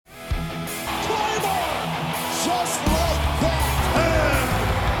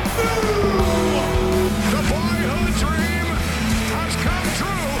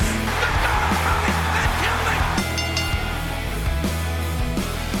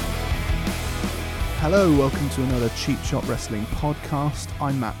Hello, welcome to another Cheap Shot Wrestling podcast.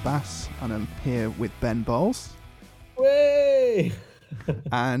 I'm Matt Bass, and I'm here with Ben Bowles. Way!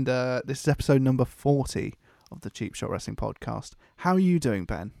 And this is episode number 40 of the Cheap Shot Wrestling podcast. How are you doing,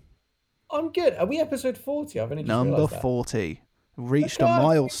 Ben? I'm good. Are we episode 40? I've only just Number realised that. 40. Reached a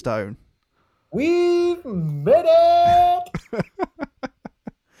milestone. We've made it!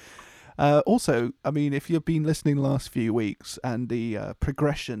 Also, I mean, if you've been listening the last few weeks and the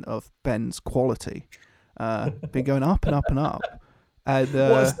progression of Ben's quality, been going up and up and up. And,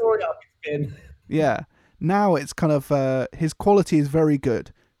 what a story up it's been. Yeah. Now it's kind of, his quality is very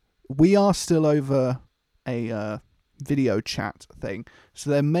good. We are still over a video chat thing,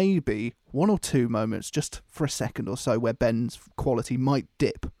 so there may be one or two moments just for a second or so where Ben's quality might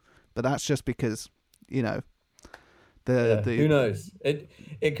dip, but that's just because, you know, who knows?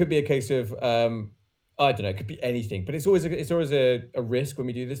 It could be a case of I don't know. It could be anything, but it's always a risk when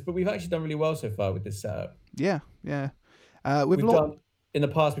we do this. But we've actually done really well so far with this setup. Yeah. We've done in the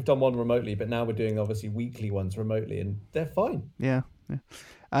past. We've done one remotely, but now we're doing obviously weekly ones remotely, and they're fine. Yeah. We've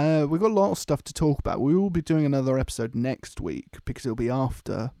got a lot of stuff to talk about. We will be doing another episode next week because it'll be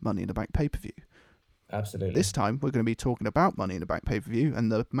after Money in the Bank pay-per-view. Absolutely. This time we're going to be talking about Money in the Bank pay-per-view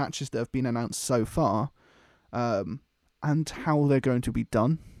and the matches that have been announced so far. And how they're going to be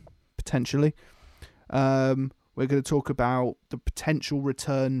done, potentially. We're going to talk about the potential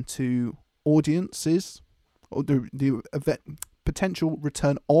return to audiences, or the potential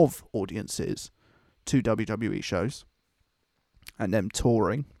return of audiences to WWE shows, and them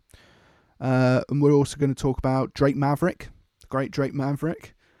touring. And we're also going to talk about Drake Maverick, the great Drake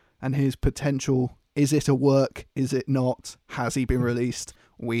Maverick, and his potential. Is it a work? Is it not? Has he been released?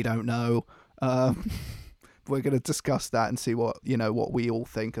 We don't know. We're going to discuss that and see what we all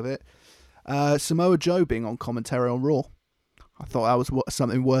think of it. Samoa Joe being on commentary on Raw. I thought that was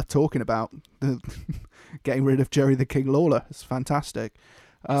something worth talking about. Getting rid of Jerry the King Lawler. It's fantastic.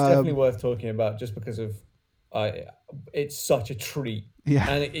 It's definitely worth talking about just because of it's such a treat. Yeah.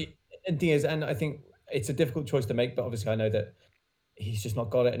 And thing is, and I think it's a difficult choice to make, but obviously I know that he's just not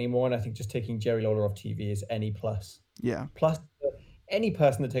got it anymore. And I think just taking Jerry Lawler off TV is any plus. Yeah. Plus any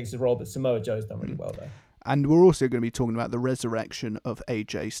person that takes his role, but Samoa Joe's done really well there. And we're also going to be talking about the resurrection of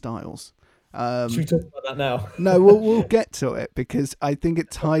AJ Styles. Should we talk about that now? No, we'll get to it because I think it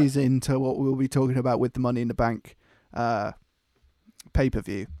ties into what we'll be talking about with the Money in the Bank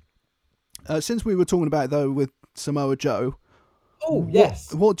pay-per-view. Since we were talking about it, though, with Samoa Joe. Oh,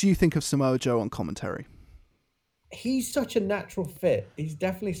 yes. What do you think of Samoa Joe on commentary? He's such a natural fit. He's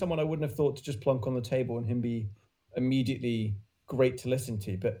definitely someone I wouldn't have thought to just plunk on the table and him be immediately great to listen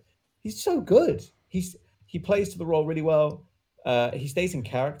to. But he's so good. He plays to the role really well. He stays in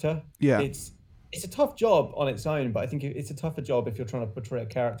character. Yeah. It's a tough job on its own, but I think it's a tougher job if you're trying to portray a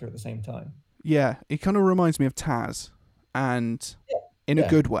character at the same time. Yeah, it kind of reminds me of Taz, and in a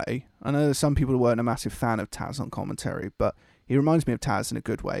good way. I know some people weren't a massive fan of Taz on commentary, but he reminds me of Taz in a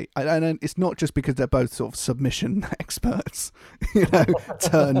good way. And it's not just because they're both sort of submission experts,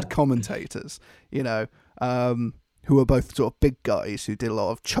 turned commentators, who are both sort of big guys who did a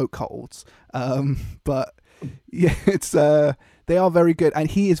lot of chokeholds. But yeah, it's they are very good, and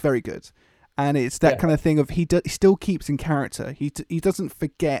he is very good. And it's that kind of thing of he still keeps in character. He doesn't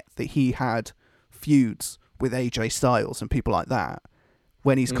forget that he had feuds with AJ Styles and people like that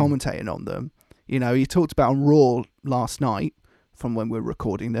when he's commentating on them. He talked about on Raw last night, from when we're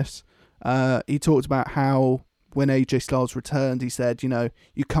recording this. He talked about how when AJ Styles returned, he said,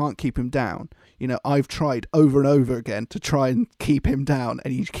 you can't keep him down. I've tried over and over again to try and keep him down,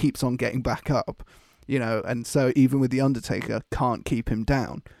 and he keeps on getting back up. And so even with The Undertaker, can't keep him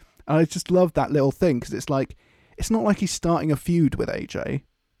down. And I just love that little thing, because it's like, it's not like he's starting a feud with AJ.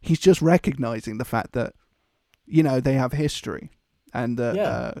 He's just recognizing the fact that, they have history. And,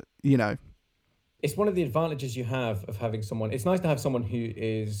 it's one of the advantages you have of having someone. It's nice to have someone who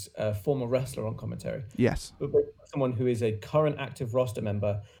is a former wrestler on commentary. Yes. But someone who is a current active roster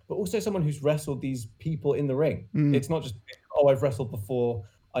member, but also someone who's wrestled these people in the ring. It's not just, I've wrestled before,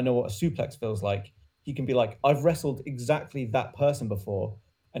 I know what a suplex feels like. He can be like, I've wrestled exactly that person before.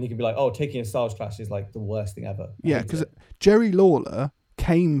 And he can be like, taking a Styles clash is like the worst thing ever. Yeah, because Jerry Lawler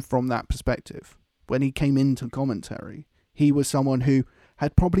came from that perspective. When he came into commentary, he was someone who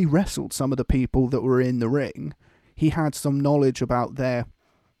had probably wrestled some of the people that were in the ring. He had some knowledge about their,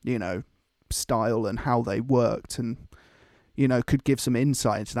 style and how they worked, and, could give some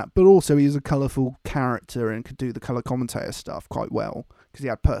insight into that. But also he was a colourful character and could do the colour commentator stuff quite well because he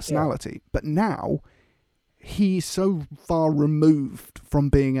had personality. Yeah. But now he's so far removed from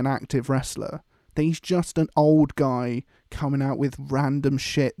being an active wrestler that he's just an old guy coming out with random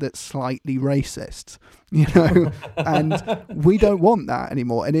shit that's slightly racist, and we don't want that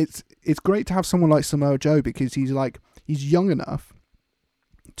anymore. And it's great to have someone like Samoa Joe, because he's young enough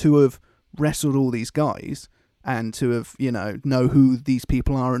to have wrestled all these guys and to have, know who these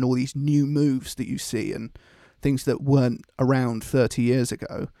people are and all these new moves that you see and things that weren't around 30 years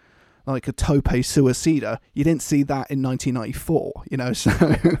ago. Like a tope suicida, you didn't see that in 1994, so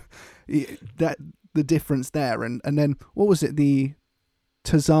that the difference there. And then what was it? The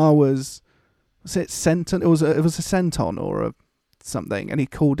Tozawa's, was it senton? It was a senton or something, and he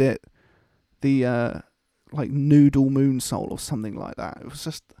called it the noodle moonsault or something like that. It was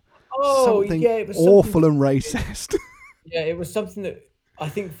just something awful and racist. Yeah, it was something that I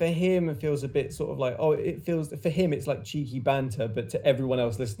think for him it feels a bit sort of like, it feels for him it's like cheeky banter, but to everyone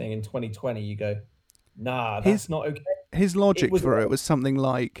else listening in 2020 you go, nah, that's not okay. His logic for it was something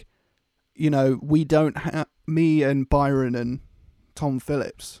like, we don't have, me and Byron and Tom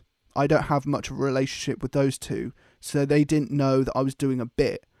Phillips, I don't have much of a relationship with those two, so they didn't know that I was doing a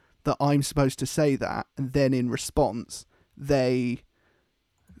bit that I'm supposed to say that, and then in response they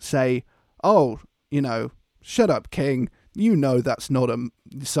say, shut up, King. That's not a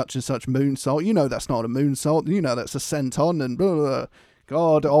such and such moonsault. That's not a moonsault. That's a senton and blah, blah, blah.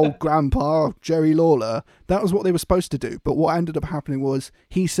 God, old grandpa, Jerry Lawler. That was what they were supposed to do. But what ended up happening was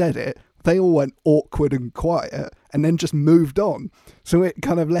he said it. They all went awkward and quiet and then just moved on. So it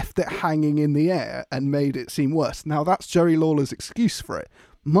kind of left it hanging in the air and made it seem worse. Now, that's Jerry Lawler's excuse for it.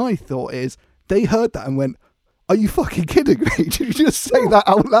 My thought is they heard that and went, are you fucking kidding me? Did you just say that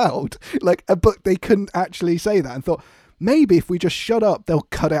out loud? But they couldn't actually say that and thought, maybe if we just shut up, they'll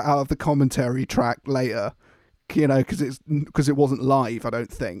cut it out of the commentary track later, because it wasn't live, I don't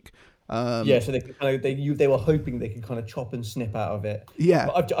think. So they were hoping they could kind of chop and snip out of it. Yeah.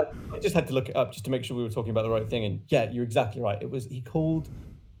 But I just had to look it up just to make sure we were talking about the right thing. And yeah, you're exactly right. He called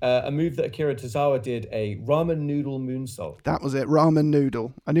a move that Akira Tozawa did a ramen noodle moonsault. That was it, ramen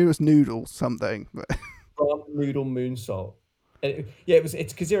noodle. I knew it was noodle something. But... ramen noodle moonsault. It's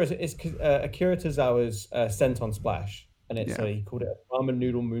Akira Tozawa's senton splash. And so he called it a ramen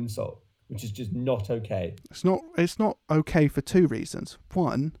noodle moonsault, which is just not okay. It's not okay for two reasons.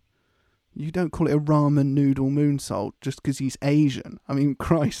 One, you don't call it a ramen noodle moonsault just because he's Asian. I mean,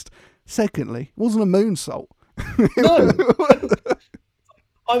 Christ. Secondly, it wasn't a moonsault. No.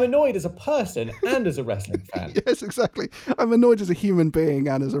 I'm annoyed as a person and as a wrestling fan. Yes, exactly. I'm annoyed as a human being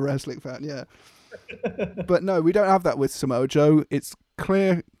and as a wrestling fan, yeah. But no, we don't have that with Samoa Joe. It's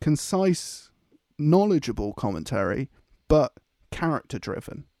clear, concise, knowledgeable commentary, but character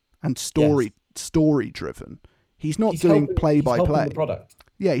driven and story driven. He's not doing play by play.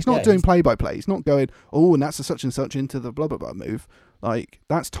 Yeah, he's not doing play by play. He's not going, and that's a such and such into the blah blah blah move.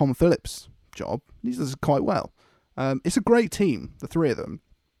 That's Tom Phillips' job. He does it quite well. It's a great team, the three of them.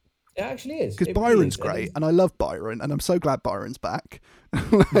 It actually is. Because Byron's great, and I love Byron, and I'm so glad Byron's back.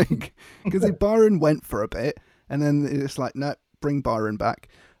 Because Byron went for a bit, and then it's like, no, bring Byron back.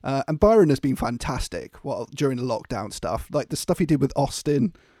 And Byron has been fantastic during the lockdown stuff. Like the stuff he did with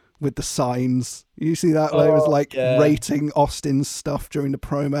Austin, with the signs. You see that? It was rating Austin's stuff during the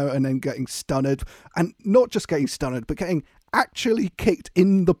promo and then getting stunned. And not just getting stunned, but getting actually kicked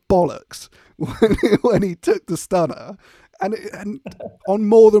in the bollocks when he took the stunner. And on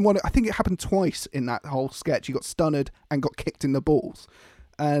more than one, I think it happened twice in that whole sketch. He got stunned and got kicked in the balls.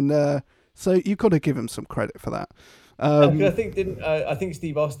 And so you've got to give him some credit for that. I think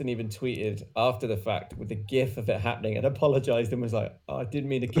Steve Austin even tweeted after the fact with the gif of it happening and apologized and was like, I didn't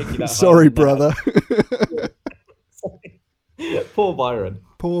mean to kick you that hard. Sorry, brother. Poor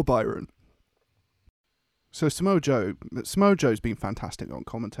Byron. So Samoa Joe's been fantastic on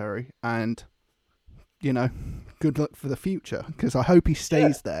commentary, and good luck for the future, because I hope he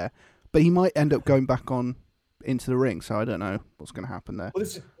stays there, but he might end up going back on into the ring, so I don't know what's going to happen there.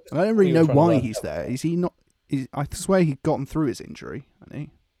 I don't really know why he's there. Is he not? I swear he'd gotten through his injury, hadn't he?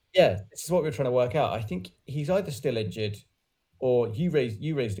 Yeah, this is what we're trying to work out. I think he's either still injured, or you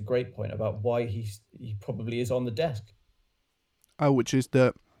raised a great point about why he probably is on the desk. Oh, which is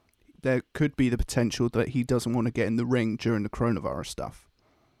that there could be the potential that he doesn't want to get in the ring during the coronavirus stuff.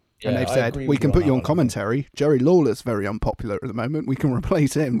 Yeah, and they've said, we can put you on commentary. Jerry Lawler's very unpopular at the moment. We can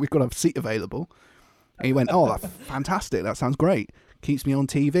replace him. We've got a seat available. And he went, that's fantastic. That sounds great. Keeps me on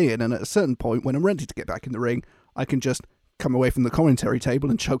TV. And then at a certain point, when I'm ready to get back in the ring, I can just come away from the commentary table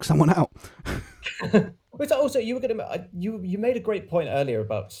and choke someone out. But also, you made a great point earlier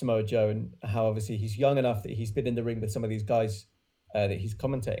about Samoa Joe and how obviously he's young enough that he's been in the ring with some of these guys that he's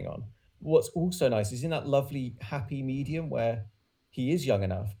commentating on. What's also nice is in that lovely happy medium where he is young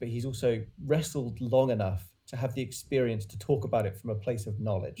enough, but he's also wrestled long enough to have the experience to talk about it from a place of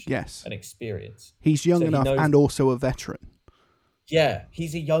knowledge Yes. and experience. He's young enough and also a veteran. Yeah,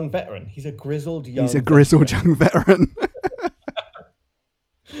 he's a young veteran. He's a grizzled young young veteran.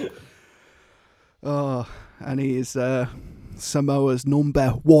 Oh, and he is Samoa's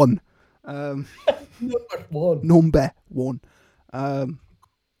number one. Number one.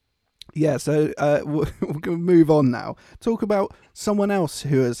 Yeah, so we're going to move on now. Talk about someone else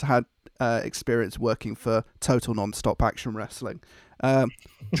who has had experience working for Total Non-Stop Action Wrestling.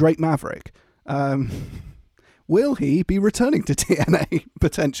 Drake Maverick. Will he be returning to TNA,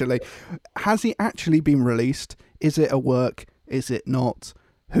 potentially? Has he actually been released? Is it a work? Is it not?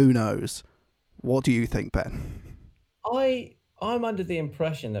 Who knows? What do you think, Ben? I'm under the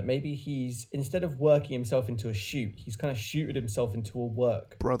impression that maybe he's, instead of working himself into a shoot, he's kind of shooted himself into a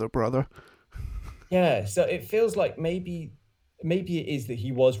work. Brother. Yeah, so it feels like maybe it is that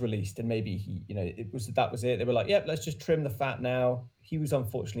he was released, and maybe he, that was it. They were like, yep, let's just trim the fat now. He was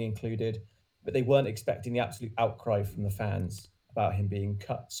unfortunately included, but they weren't expecting the absolute outcry from the fans about him being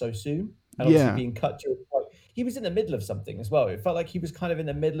cut so soon. And obviously being cut during, he was in the middle of something as well. It felt like he was kind of in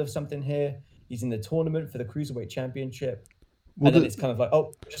the middle of something here. He's in the tournament for the Cruiserweight Championship. Well, and then it's kind of like,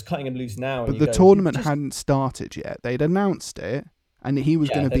 oh, just cutting him loose now. But the tournament hadn't started yet. They'd announced it, and he was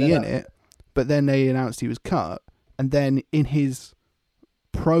going to be in it, but then they announced he was cut. And then in his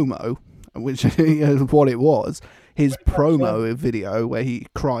promo, which is what it was, his promo video where he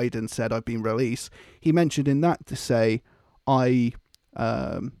cried and said, I've been released, he mentioned in that to say, I'm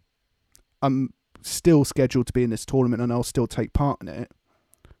still scheduled to be in this tournament and I'll still take part in it.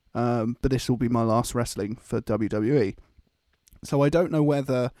 But this will be my last wrestling for WWE. So I don't know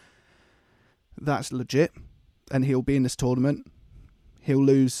whether that's legit and he'll be in this tournament. He'll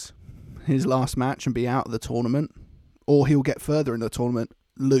lose his last match and be out of the tournament, or he'll get further in the tournament,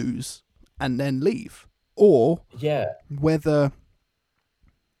 lose, and then leave. Or whether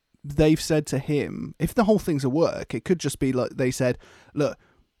they've said to him, if the whole thing's a work, it could just be like they said, look,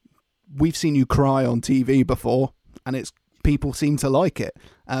 we've seen you cry on TV before and people seem to like it.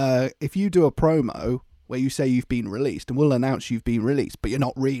 If you do a promo where you say you've been released, and we'll announce you've been released, but you're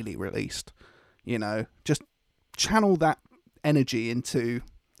not really released, just channel that energy into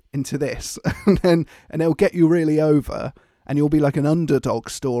this, and it'll get you really over, and you'll be like an underdog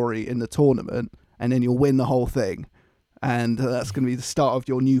story in the tournament, and then you'll win the whole thing, and that's going to be the start of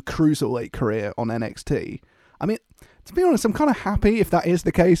your new Cruiserweight career on NXT. I mean, to be honest, I'm kind of happy if that is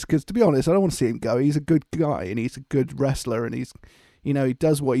the case, because to be honest, I don't want to see him go. He's a good guy, and he's a good wrestler, and he's, he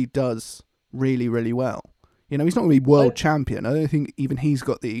does what he does really, really well. He's not going to be world champion. I don't think even he's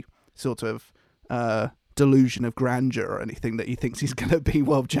got the sort of delusion of grandeur or anything that he thinks he's going to be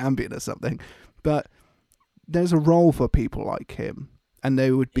world champion or something. But there's a role for people like him, and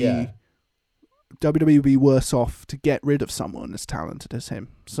they would be WWE would be worse off to get rid of someone as talented as him.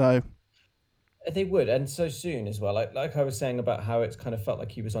 So they would, and so soon as well. Like I was saying about how it's kind of felt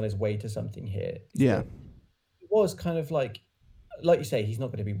like he was on his way to something here. Yeah, it was kind of like you say, he's not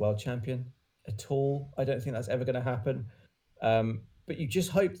going to be world champion at all. I don't think that's ever going to happen. But you just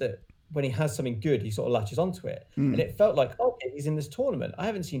hope that when he has something good, he sort of latches onto it. And it felt like, okay, he's in this tournament. I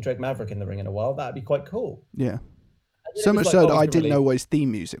haven't seen Drake Maverick in the ring in a while. That'd be quite cool. Yeah. So much so that I didn't know what his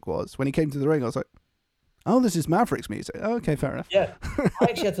theme music was. When he came to the ring, I was like, oh, this is Maverick's music. Oh, okay, fair enough. Yeah. I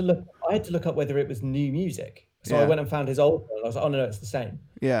actually had to look up whether it was new music. So I went and found his old one. I was like, oh, no, it's the same.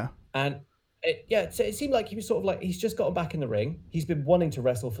 Yeah. And it seemed like he was sort of like, he's just gotten back in the ring. He's been wanting to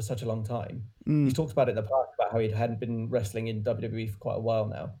wrestle for such a long time. He's talked about it in the past, about how he hadn't been wrestling in WWE for quite a while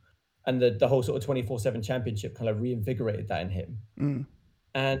now. And the whole sort of 24/7 championship kind of reinvigorated that in him.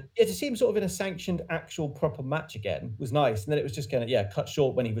 And to see him sort of in a sanctioned, actual, proper match again was nice. And then it was just kind of, cut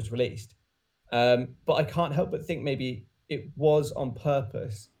short when he was released. But I can't help but think maybe it was on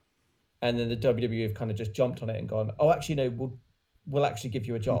purpose. And then the WWE have kind of just jumped on it and gone, oh, actually, no, we'll actually give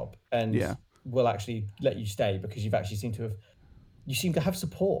you a job. And we'll actually let you stay because you've actually seem to have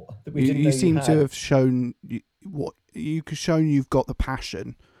support that we didn't know you seem to have shown you've got the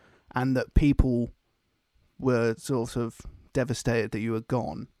passion, and that people were sort of devastated that you were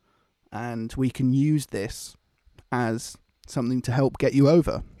gone, and we can use this as something to help get you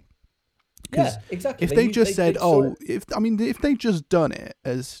over. Yeah, exactly. If they they just done it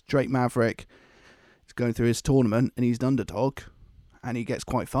as Drake Maverick is going through his tournament and he's an underdog and he gets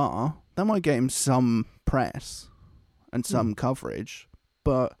quite far, that might get him some press and some coverage,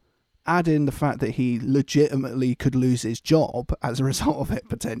 but add in the fact that he legitimately could lose his job as a result of it,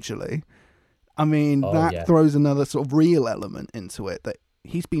 potentially. I mean, throws another sort of real element into it, that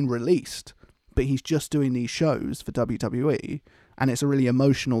he's been released, but he's just doing these shows for WWE, and it's a really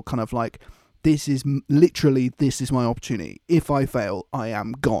emotional kind of like, this is my opportunity. If I fail, I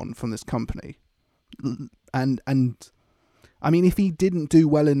am gone from this company. And I mean, if he didn't do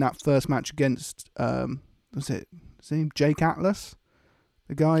well in that first match against, was it his name Jake Atlas,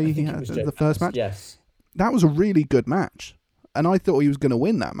 the guy he had the first match? Yes, that was a really good match, and I thought he was going to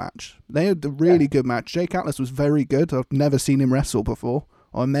win that match. They had a really good match. Jake Atlas was very good. I've never seen him wrestle before,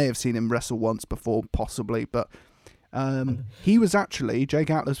 or I may have seen him wrestle once before, possibly, but he was actually, Jake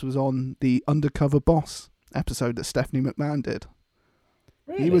Atlas was on the Undercover Boss episode that Stephanie McMahon did.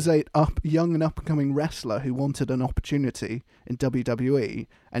 Really? He was a young and up-and-coming wrestler who wanted an opportunity in WWE,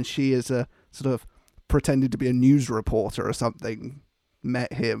 and she, as a sort of pretended to be a news reporter or something,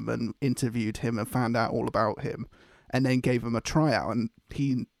 met him and interviewed him and found out all about him, and then gave him a tryout, and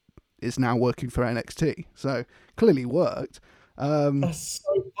he is now working for NXT. So clearly worked. That's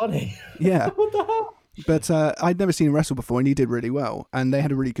so funny. Yeah. What the hell? But I'd never seen him wrestle before, and he did really well, and they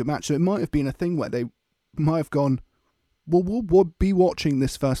had a really good match. So it might have been a thing where they might have gone, well, we'll be watching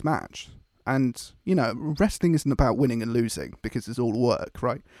this first match. And, you know, wrestling isn't about winning and losing because it's all work,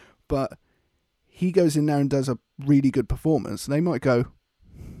 right? But he goes in there and does a really good performance. And they might go,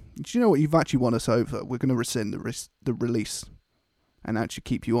 do you know what? You've actually won us over. We're going to rescind the release and actually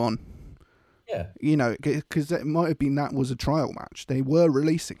keep you on. Yeah. You know, because it might have been that was a trial match. They were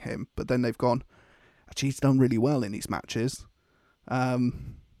releasing him, but then they've gone, actually, he's done really well in these matches.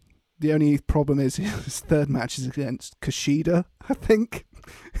 The only problem is his third match is against Kushida, I think.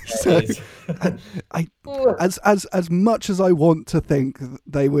 So, as much as I want to think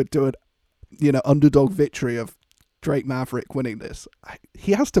they would do an, underdog victory of Drake Maverick winning this,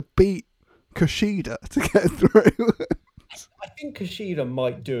 he has to beat Kushida to get through. I think Kushida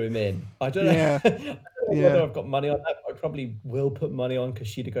might do him in. I don't know. I don't know whether I've got money on that, but I probably will put money on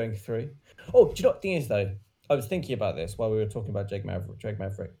Kushida going through. Oh, do you know what the thing is though? I was thinking about this while we were talking about Drake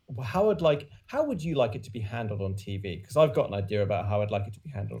Maverick. How would you like it to be handled on TV? Because I've got an idea about how I'd like it to be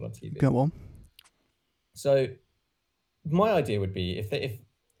handled on TV. Go on. So, my idea would be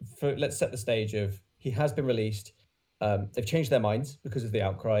let's set the stage of he has been released. They've changed their minds because of the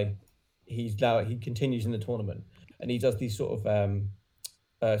outcry. He continues in the tournament, and he does these sort of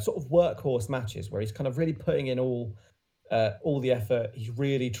workhorse matches where he's kind of really putting in all the effort. He's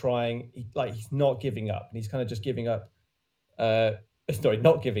really trying. He's not giving up, and he's kind of just giving up. Sorry,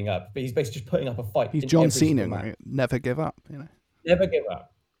 not giving up, but he's basically just putting up a fight. He's John Cena, right? Never give up. Never give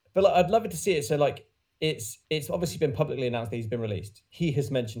up. But I'd love it to see it. So it's obviously been publicly announced that he's been released. He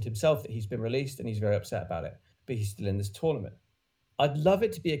has mentioned himself that he's been released, and he's very upset about it. But he's still in this tournament. I'd love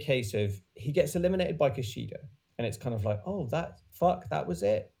it to be a case of he gets eliminated by Kushida, and it's kind of like, oh, that was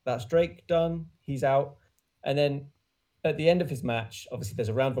it. That's Drake done. He's out, and then. At the end of his match, obviously there's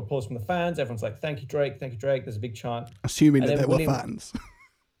a round of applause from the fans. Everyone's like, thank you, Drake. Thank you, Drake. There's a big chant. Assuming that there were fans.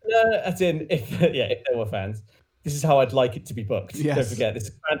 No, as in, if there were fans. This is how I'd like it to be booked. Yes. Don't forget, this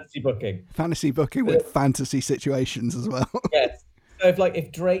is fantasy booking. Fantasy booking with fantasy situations as well. Yes. So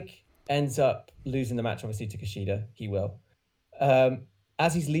if Drake ends up losing the match, obviously, to Kushida, he will.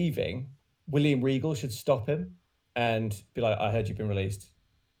 As he's leaving, William Regal should stop him and be like, I heard you've been released.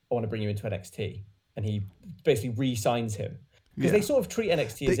 I want to bring you into NXT. And he basically re-signs him. Because they sort of treat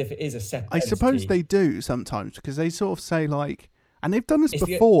NXT as if it is a separate entity. Suppose they do sometimes, because they sort of say and they've done this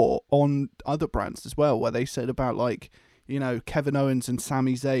before on other brands as well, where they said about Kevin Owens and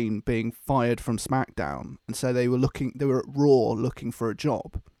Sami Zayn being fired from SmackDown, and so they were at Raw looking for a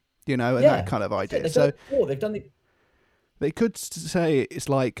job, and that kind of idea. They've done the. They could say it's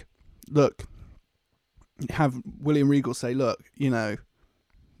like, look, have William Regal say, look,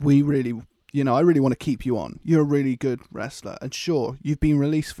 we really. I really want to keep you on. You're a really good wrestler. And sure, you've been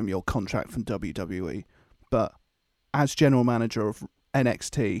released from your contract from WWE, but as general manager of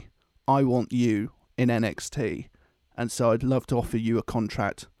NXT, I want you in NXT. And so I'd love to offer you a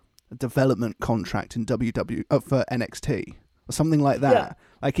development contract in for NXT or something like that. Yeah.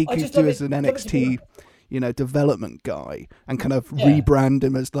 Like he could do as an NXT, development guy and kind of rebrand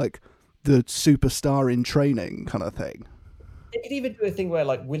him as like the superstar in training kind of thing. They could even do a thing where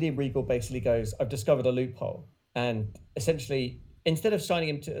William Regal basically goes, I've discovered a loophole, and essentially instead of signing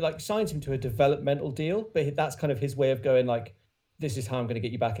him to signs him to a developmental deal, but that's kind of his way of going this is how I'm going to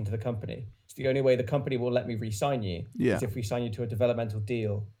get you back into the company. It's the only way the company will let me re-sign you is if we sign you to a developmental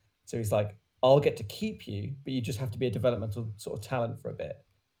deal. So he's like, I'll get to keep you, but you just have to be a developmental sort of talent for a bit.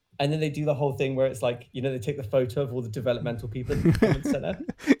 And then they do the whole thing where it's they take the photo of all the developmental people in the performance center.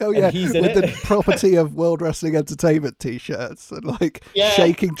 Oh yeah, he's with the property of World Wrestling Entertainment t-shirts and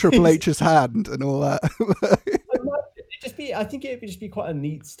shaking Triple H's hand and all that. It'd just I think it'd just be quite a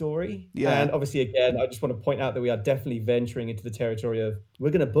neat story. Yeah. And obviously, again, I just want to point out that we are definitely venturing into the territory of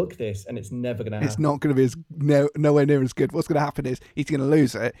we're going to book this, and it's never going to happen. It's not going to be nowhere near as good. What's going to happen is he's going to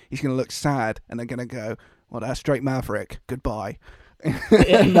lose it. He's going to look sad, and they're going to go, "Well, that's Drake Maverick. Goodbye."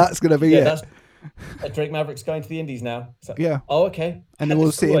 And that's going to be it. Drake Maverick's going to the Indies now. So, yeah. Oh, okay. And then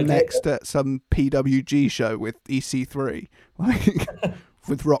we'll see him next at some PWG show with EC3, like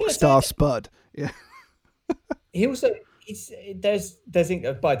with Rockstar Spud. Yeah. He also, there's,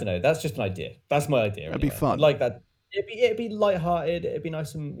 but I don't know. That's just an idea. That's my idea. It'd be fun. Like that. It'd be lighthearted. It'd be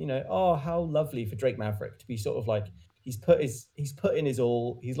nice and oh, how lovely for Drake Maverick to be sort of like he's put in his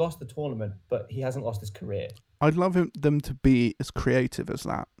all. He's lost the tournament, but he hasn't lost his career. I'd love them to be as creative as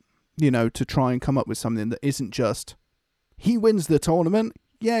that. To try and come up with something that isn't just he wins the tournament,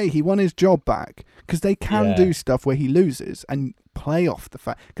 yay, he won his job back. Because they can do stuff where he loses and play off the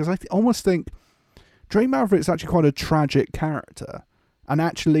fact. Because I almost think Drake Maverick's actually quite a tragic character. And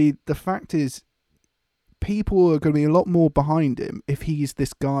actually, the fact is, people are going to be a lot more behind him if he's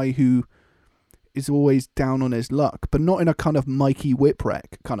this guy who is always down on his luck, but not in a kind of Mikey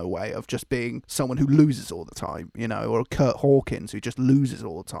Whipwreck kind of way of just being someone who loses all the time, or Kurt Hawkins who just loses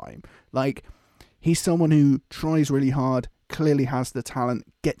all the time. Like, he's someone who tries really hard, clearly has the talent,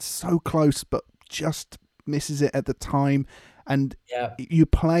 gets so close, but just misses it at the time. And you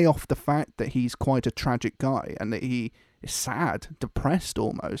play off the fact that he's quite a tragic guy and that he is sad, depressed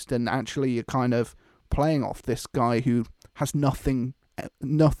almost. And actually you're kind of playing off this guy who has nothing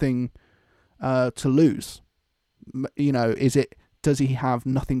to lose. Does he have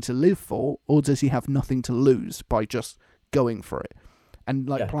nothing to live for, or does he have nothing to lose by just going for it? And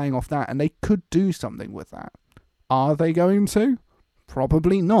playing off that, and they could do something with that. Are they going to?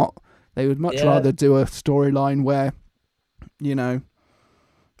 Probably not. They would much rather do a storyline where, I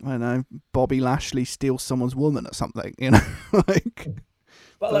don't know, Bobby Lashley steals someone's woman or something,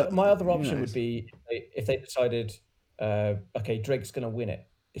 But my other option would be if they decided, okay, Drake's going to win it.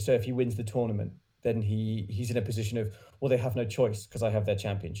 So if he wins the tournament, then he's in a position of, well, they have no choice because I have their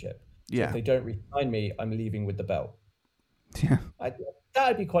championship. So if they don't re-sign me, I'm leaving with the belt. Yeah. That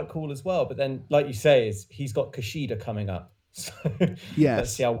would be quite cool as well. But then, like you say, he's got Kushida coming up. So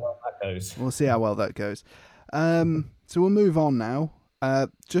let's see how well that goes. We'll see how well that goes. So we'll move on now.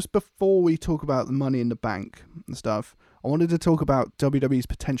 Just before we talk about the Money in the Bank and stuff, I wanted to talk about WWE's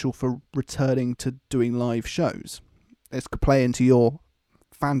potential for returning to doing live shows. This could play into your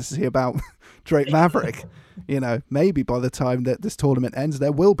fantasy about Drake Maverick. Maybe by the time that this tournament ends,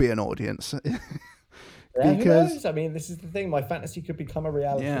 there will be an audience. Because who knows? I mean, this is the thing. My fantasy could become a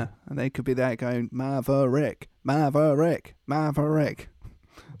reality. Yeah, and they could be there going, Maverick, Maverick, Maverick.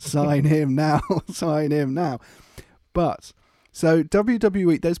 Sign him now, sign him now. But, so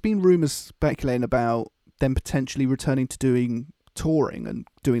WWE, there's been rumours speculating about them potentially returning to doing touring and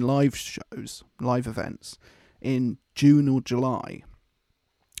doing live shows, live events in June or July.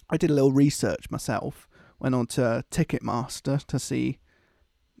 I did a little research myself, went on to Ticketmaster to see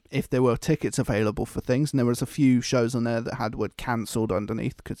if there were tickets available for things, and there was a few shows on there that had word cancelled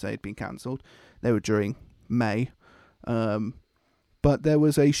underneath because they'd been cancelled. They were during May. But there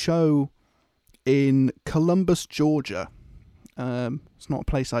was a show in Columbus, Georgia. It's not a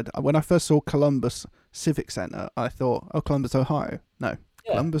place when I first saw Columbus Civic Center, I thought, Columbus, Ohio. No,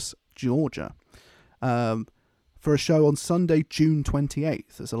 Columbus, Georgia. For a show on Sunday, June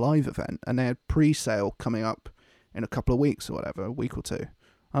 28th as a live event, and they had pre-sale coming up in a couple of weeks or whatever, a week or two.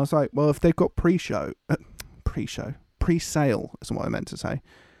 I was like, well, if they've got pre-sale is what I meant to say.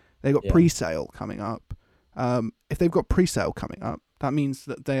 They've got pre-sale coming up. If they've got pre-sale coming up, that means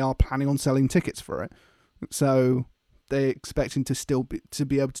that they are planning on selling tickets for it. So they're expecting to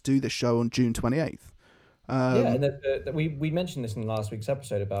be able to do this show on June 28th. And we mentioned this in last week's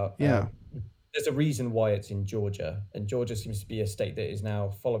episode about there's a reason why it's in Georgia, and Georgia seems to be a state that is now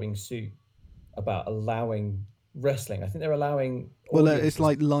following suit about allowing wrestling. I think they're allowing. Well, it's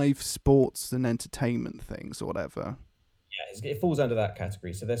like live sports and entertainment things or whatever. Yeah, it falls under that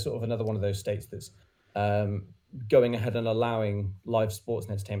category. So they're sort of another one of those states that's going ahead and allowing live sports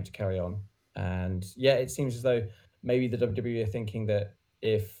and entertainment to carry on. And it seems as though maybe the WWE are thinking that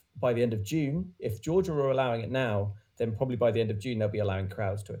if by the end of June, if Georgia are allowing it now, then probably by the end of June they'll be allowing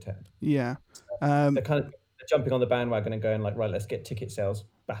crowds to attend. Yeah. They're kind of jumping on the bandwagon and going like, right, let's get ticket sales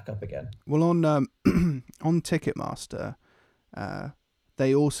back up again. Well, on on Ticketmaster,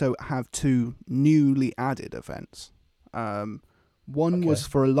 they also have two newly added events. One was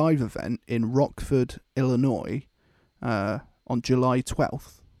for a live event in Rockford, Illinois, on July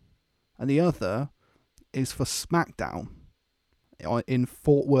 12th, and the other is for SmackDown in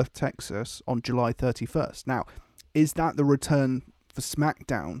Fort Worth, Texas, on July 31st. Now, is that the return for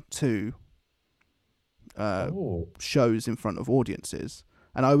SmackDown to shows in front of audiences?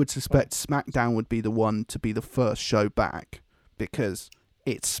 And I would suspect SmackDown would be the one to be the first show back because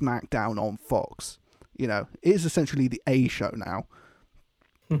it's SmackDown on Fox. You know, it is essentially the A show now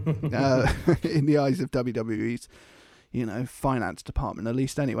in the eyes of WWE's, you know, finance department, at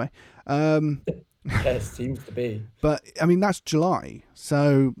least anyway. Yes, seems to be. But, I mean, that's July.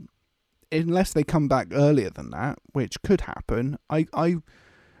 So unless they come back earlier than that, which could happen, I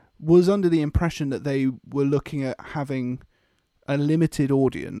was under the impression that they were looking at having a limited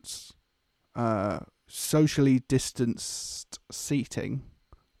audience, socially distanced seating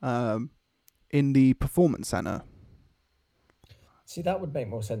in the Performance Center. See, that would make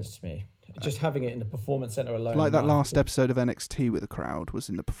more sense to me. Just having it in the Performance Center alone. Like that last episode of NXT with a crowd was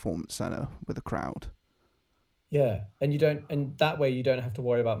in the Performance Center with a crowd. Yeah, and that way you don't have to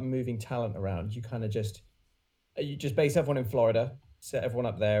worry about moving talent around. You kind of just base everyone in Florida, set everyone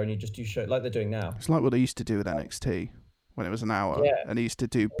up there, and you just do show like they're doing now. It's like what they used to do with NXT when it was an hour, and they used to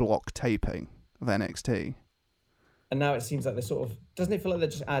do block taping of NXT. And now it seems like they're sort of, doesn't it feel like they're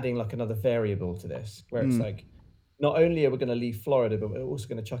just adding like another variable to this, where it's like, not only are we going to leave Florida, but we're also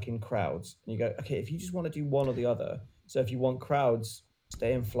going to chuck in crowds. And you go, okay, if you just want to do one or the other, so if you want crowds,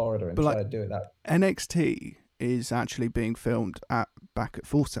 stay in Florida and try to do it that. NXT is actually being filmed back at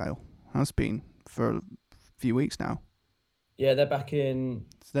Full Sail. Has been for a few weeks now. Yeah, they're back in.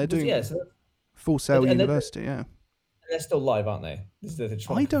 So they're doing Full Sail University. Yeah, they're still live, aren't they?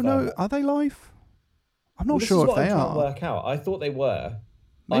 I don't know. Are they live? I'm not sure if they are. Work out. I thought they were.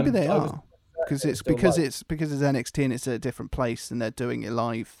 Maybe they are. Because it's NXT and it's at a different place and they're doing it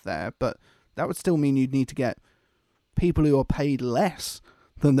live there, but that would still mean you'd need to get people who are paid less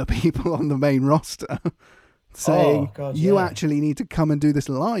than the people on the main roster saying you actually need to come and do this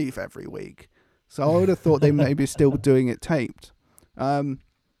live every week. So I would have thought they may be still doing it taped. But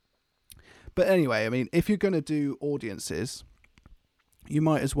anyway, I mean, if you're going to do audiences, you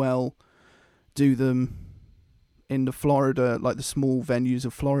might as well do them in the Florida, like the small venues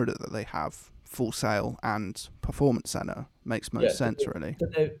of Florida that they have, Full Sail and Performance Center. Makes most sense, really.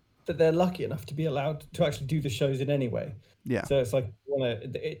 That they're lucky enough to be allowed to actually do the shows in any way. Yeah. So it's like,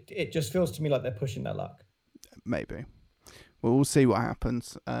 it just feels to me like they're pushing their luck. Maybe. Well, we'll see what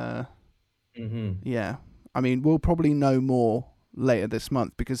happens. Yeah. I mean, we'll probably know more later this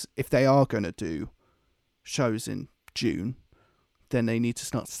month because if they are going to do shows in June, then they need to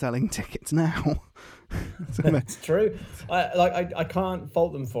start selling tickets now. That's true. I can't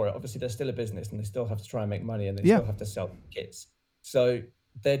fault them for it. Obviously, they're still a business and they still have to try and make money and they still have to sell tickets. So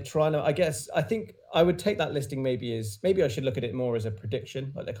they're trying to, I think I would take that listing maybe I should look at it more as a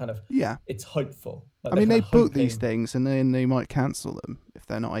prediction. Like they're kind of, it's hopeful. Like I mean, they book these things and then they might cancel them if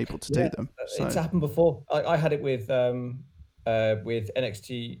they're not able to do them. So. It's happened before. I had it with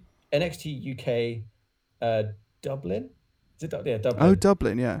NXT UK Dublin. Is it Dublin? Oh,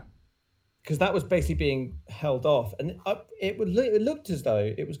 Dublin, yeah. Because that was basically being held off, and it looked as though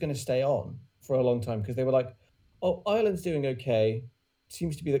it was going to stay on for a long time because they were like, "Oh, Ireland's doing okay.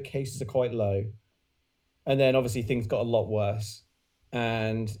 Seems to be that cases are quite low," and then obviously things got a lot worse,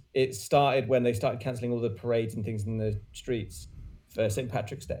 and it started when they started cancelling all the parades and things in the streets for St.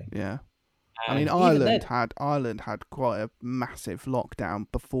 Patrick's Day. Yeah, and I mean Ireland had quite a massive lockdown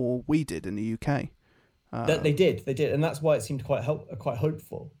before we did in the UK. They did, and that's why it seemed quite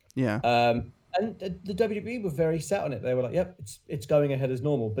hopeful. Yeah. And the WWE were very set on it. They were like, "Yep, it's going ahead as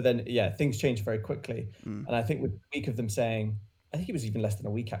normal." But then, things changed very quickly. And I think with a week of them saying, I think it was even less than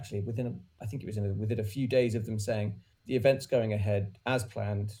a week actually. Within a few days of them saying the event's going ahead as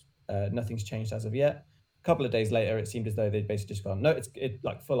planned, nothing's changed as of yet. A couple of days later, it seemed as though they'd basically just gone, "No, it's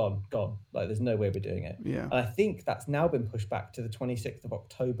like full on gone. Like there's no way we're doing it." Yeah. And I think that's now been pushed back to the 26th of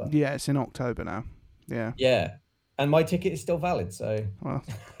October. Yeah, it's in October now. Yeah. Yeah. And my ticket is still valid, so... Well,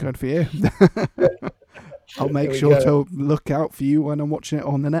 good for you. I'll make sure to look out for you when I'm watching it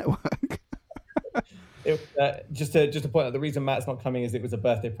on the network. Just to point out, the reason Matt's not coming is it was a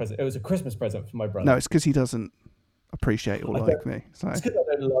birthday present. It was a Christmas present for my brother. No, it's because he doesn't appreciate or like me. So. It's because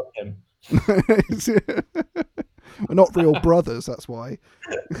I don't love him. We're not real brothers, that's why.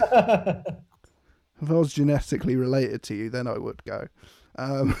 If I was genetically related to you, then I would go.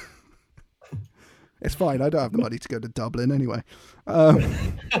 It's fine. I don't have the money to go to Dublin anyway.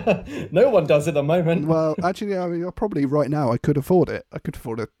 No one does at the moment. Well, actually, I mean, probably right now I could afford it. I could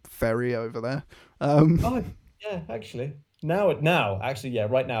afford a ferry over there. Actually. Now, actually, yeah,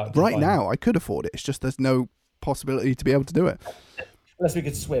 right now. Right now, I could afford it. It's just there's no possibility to be able to do it. Unless we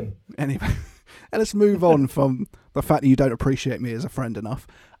could swim. Anyway, and let's move on from the fact that you don't appreciate me as a friend enough.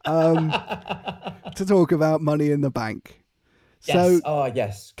 to talk about Money in the Bank. Yes. So,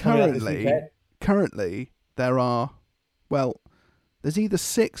 yes. Currently, there are, well, there's either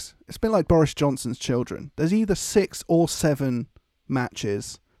 6. It's a bit like Boris Johnson's children. There's either 6 or 7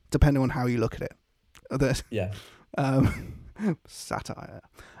 matches, depending on how you look at it. Yeah. Satire.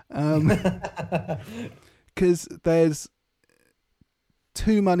 Because there's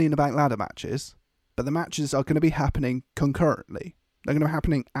 2 Money in the Bank ladder matches, but the matches are going to be happening concurrently. They're going to be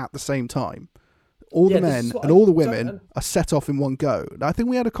happening at the same time. All the men and all the women are set off in one go. I think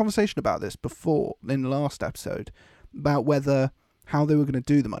we had a conversation about this before in the last episode about how they were going to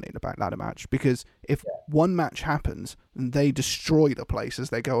do the Money in the Bank ladder match, because if one match happens and they destroy the place as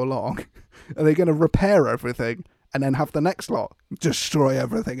they go along, are they going to repair everything and then have the next lot destroy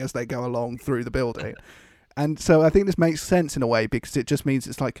everything as they go along through the building? And so I think this makes sense in a way, because it just means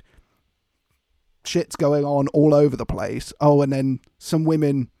it's like shit's going on all over the place. Oh, and then some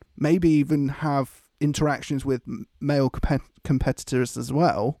women maybe even have interactions with male competitors as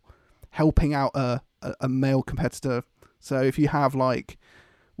well, helping out a male competitor. So if you have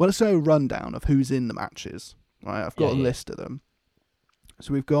let's do a rundown of who's in the matches. Right, I've got a list of them.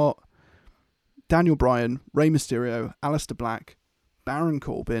 So we've got Daniel Bryan, Rey Mysterio, Aleister Black, Baron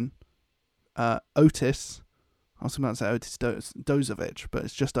Corbin, Otis. I was about to say Otis Dozovic, but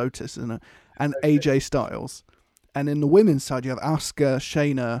it's just Otis, isn't it? And AJ Styles. And in the women's side, you have Asuka,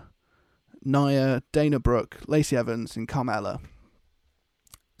 Shayna, Nia, Dana Brooke, Lacey Evans, and Carmella.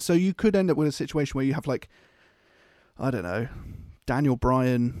 So you could end up with a situation where you have I don't know, Daniel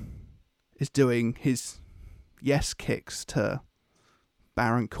Bryan is doing his yes kicks to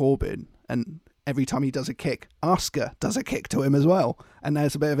Baron Corbin, and every time he does a kick, Asuka does a kick to him as well, and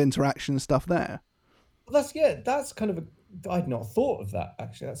there's a bit of interaction and stuff there. That's kind of I'd not thought of that,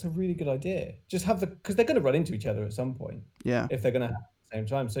 actually. That's a really good idea. Just have because they're going to run into each other at some point. Yeah. If they're going to have at the same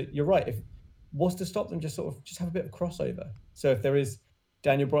time. So you're right. What's to stop them just have a bit of crossover? So if there is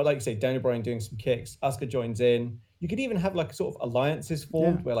Daniel Bryan, like you say, Daniel Bryan doing some kicks, Asuka joins in. You could even have sort of alliances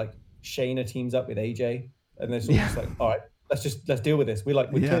formed where Shayna teams up with AJ, and they're sort of just all right, let's deal with this. We're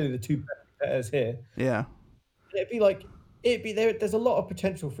clearly the 2 competitors here. Yeah. It'd be there. There's a lot of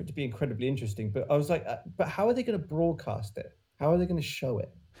potential for it to be incredibly interesting, but I was but how are they going to broadcast it? How are they going to show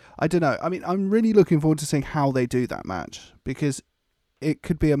it? I don't know. I mean, I'm really looking forward to seeing how they do that match, because it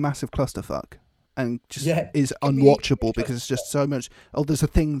could be a massive clusterfuck and just is unwatchable because it's just so much. Oh, there's a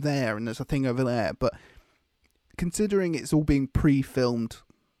thing there and there's a thing over there. But considering it's all being pre-taped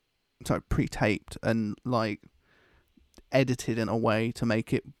and edited in a way to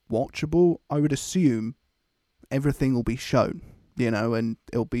make it watchable, I would assume everything will be shown, and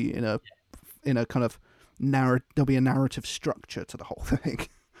it'll be in a kind of there'll be a narrative structure to the whole thing,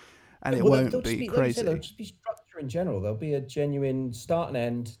 and it won't be crazy. There'll just be structure in general. There'll be a genuine start and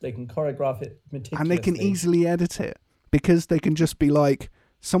end. They can choreograph it meticulously, and they can easily edit it, because they can just be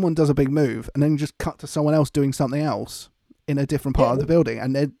someone does a big move and then just cut to someone else doing something else in a different part of the building,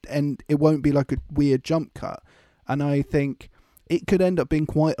 and it won't be like a weird jump cut. And I think it could end up being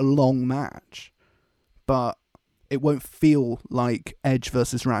quite a long match, but it won't feel like Edge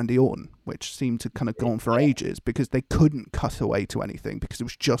versus Randy Orton, which seemed to kind of go on for ages, because they couldn't cut away to anything because it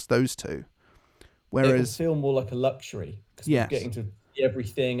was just those two. Whereas it will feel more like a luxury, because you're getting to see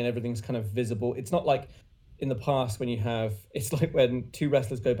everything and everything's kind of visible. It's not like in the past when it's like when 2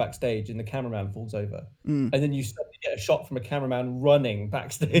 wrestlers go backstage and the cameraman falls over, and then you suddenly get a shot from a cameraman running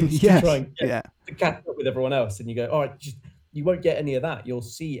backstage to try and to catch up with everyone else, and you go, all right, you won't get any of that. You'll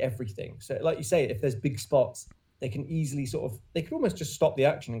see everything. So like you say, if there's big spots, they can easily they can almost just stop the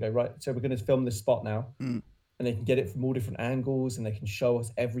action and go, right, so we're going to film this spot now. And they can get it from all different angles, and they can show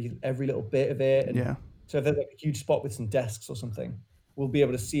us every little bit of it. And so if there's a huge spot with some desks or something, we'll be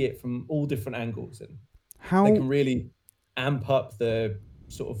able to see it from all different angles, and they can really amp up the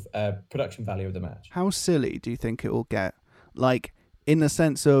sort of production value of the match. How silly do you think it will get? In the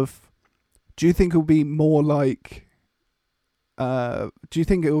sense of, do you think it will be more like... do you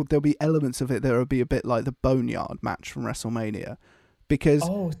think there'll be elements of it that will be a bit like the Boneyard match from WrestleMania? Because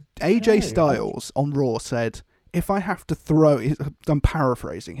AJ Styles on Raw said, if I have to throw... I'm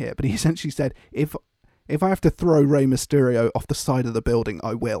paraphrasing here, but he essentially said, if I have to throw Rey Mysterio off the side of the building,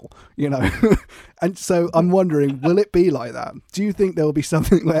 I will, And so I'm wondering, will it be like that? Do you think there will be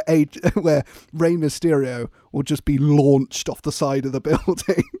something where Rey Mysterio will just be launched off the side of the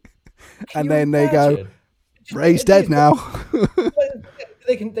building? And then they go... Ray's dead now.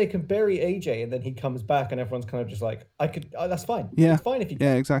 They can bury AJ, and then he comes back, and everyone's kind of just like, that's fine. Yeah, it's fine if you.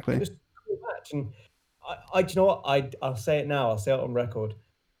 Yeah, exactly. It was a match, and do you know what? I'll say it now. I'll say it on record.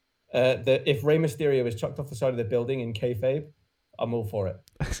 That if Rey Mysterio is chucked off the side of the building in kayfabe, I'm all for it.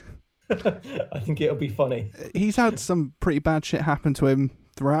 I think it'll be funny. He's had some pretty bad shit happen to him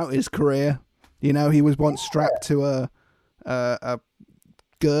throughout his career. You know, he was once strapped to a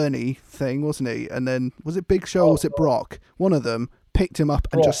gurney thing, wasn't he? And then was it Big Show or was it Brock? One of them picked him up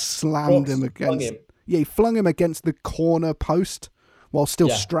and just slammed him against. Yeah, he flung him against the corner post while still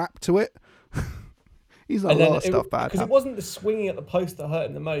strapped to it. He's had a lot of stuff bad. Because it wasn't the swinging at the post that hurt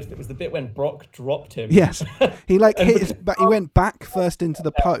him the most. It was the bit when Brock dropped him. Yes, he hit his back. He went back first into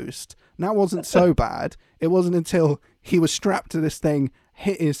the post. And that wasn't so bad. It wasn't until he was strapped to this thing,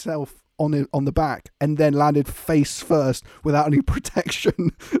 hit himself on the back, and then landed face first without any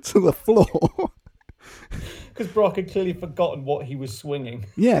protection to the floor. Because Brock had clearly forgotten what he was swinging.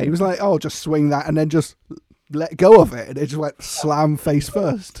 Yeah, he was like, "Oh, just swing that," and then just let go of it, and it just went slam face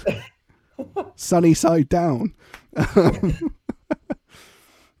first. Sunny side down. But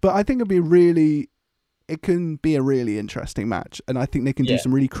I think it can be a really interesting match, and I think they can do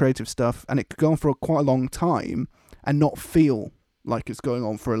some really creative stuff, and it could go on for quite a long time and not feel like it's going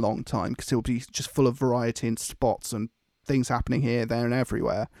on for a long time, because it'll be just full of variety and spots and things happening here, there, and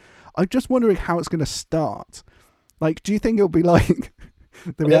everywhere. I'm just wondering how it's going to start. Like, do you think it'll be like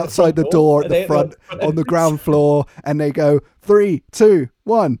they'll be outside the door at the front on the ground floor, and they go 3, 2,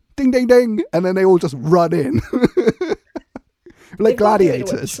 1, ding, ding, ding, and then they all just run in like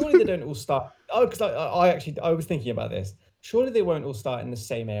gladiators? Surely they don't all start. Oh, because I was thinking about this. Surely they won't all start in the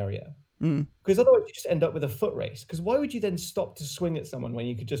same area, because otherwise you just end up with a foot race. Because why would you then stop to swing at someone when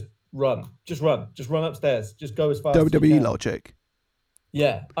you could just run upstairs, just go as fast as you WWE can? logic.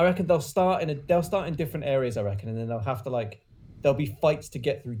 Yeah, I reckon they'll start in different areas. I reckon, and then they'll have to there'll be fights to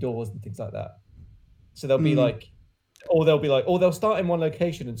get through doors and things like that. So they'll be or they'll start in one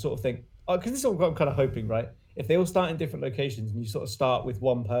location and sort of think, oh, because this is what I'm kind of hoping, right? If they all start in different locations and you sort of start with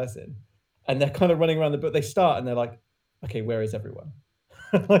one person and they're kind of running around but they start and they're like, okay, where is everyone?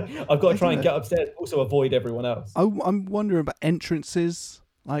 I've got to try and get upstairs, also avoid everyone else. I'm wondering about entrances.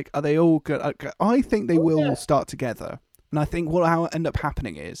 Like, are they all good? I think they will start together. And I think what will end up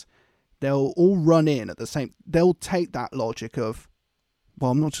happening is they'll all run in at the same. They'll take that logic of,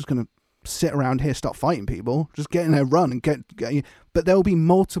 well, I'm not just going to sit around here, start fighting people. Just get in there, run, and get. But there'll be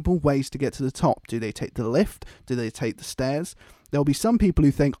multiple ways to get to the top. Do they take the lift? Do they take the stairs? There'll be some people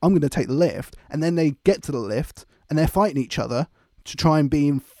who think, I'm going to take the lift, and then they get to the lift and they're fighting each other to try and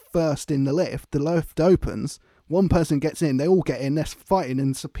be first in the lift. The lift opens. One person gets in. They all get in. They're fighting,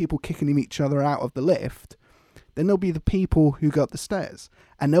 and so people kicking each other out of the lift. Then there'll be the people who go up the stairs,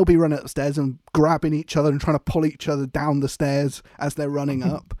 and they'll be running up the stairs and grabbing each other and trying to pull each other down the stairs as they're running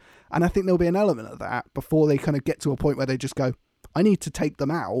up. And I think there'll be an element of that before they kind of get to a point where they just go, I need to take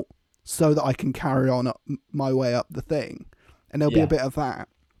them out so that I can carry on up my way up the thing. And there'll be a bit of that.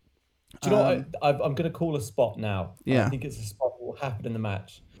 Do you know what I'm going to call a spot now? Yeah. I think it's a spot that will happen in the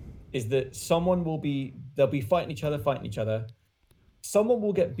match. Is that they'll be fighting each other. Someone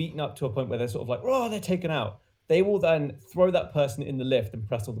will get beaten up to a point where they're sort of like, oh, they're taken out. They will then throw that person in the lift and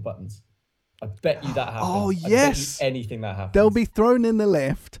press all the buttons. I bet you that happens. Oh, yes. I bet you anything that happens. They'll be thrown in the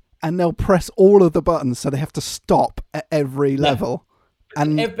lift and they'll press all of the buttons, so they have to stop at every level.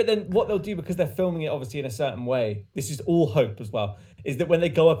 But then what they'll do, because they're filming it obviously in a certain way, this is all hope as well, is that when they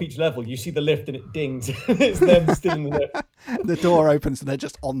go up each level, you see the lift and it dings. It's them still in the lift. The door opens and they're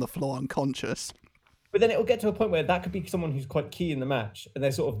just on the floor unconscious. But then it'll get to a point where that could be someone who's quite key in the match, and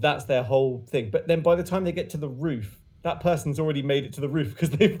they're sort of, that's their whole thing. But then by the time they get to the roof, that person's already made it to the roof because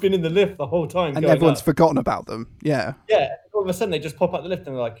they've been in the lift the whole time. And everyone's forgotten about them. Yeah. Yeah. All of a sudden they just pop out the lift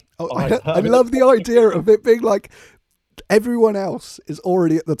and they're like, I love the idea of it being like everyone else is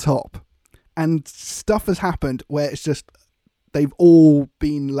already at the top and stuff has happened where it's just they've all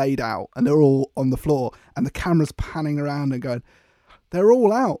been laid out and they're all on the floor and the camera's panning around and going, they're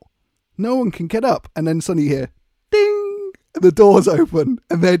all out. No one can get up. And then suddenly you hear, ding, and the doors open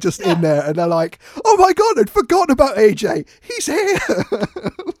and they're just in there and they're like, oh my God, I'd forgotten about AJ. He's here.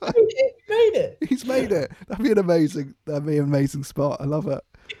 He made it. He's made it. That'd be an amazing spot. I love it.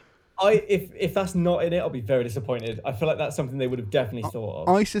 If that's not in it, I'll be very disappointed. I feel like that's something they would have definitely thought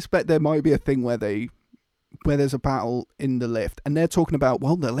of. I suspect there might be a thing where there's a battle in the lift and they're talking about,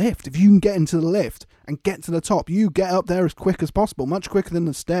 well, the lift, if you can get into the lift and get to the top, you get up there as quick as possible, much quicker than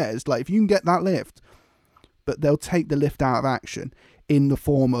the stairs. Like, if you can get that lift, but they'll take the lift out of action in the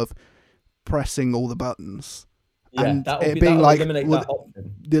form of pressing all the buttons. Yeah, and that would being like, eliminate that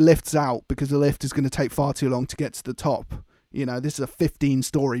option. The lift's out because the lift is going to take far too long to get to the top. You know, this is a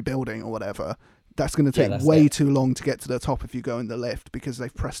 15-story building or whatever. That's going to take way too long to get to the top if you go in the lift because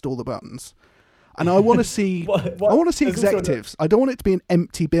they've pressed all the buttons. And I want to see, I want to see executives. I don't want it to be an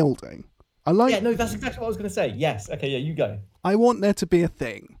empty building. Yeah, no, that's exactly what I was going to say. Yes. Okay, yeah, you go. I want there to be a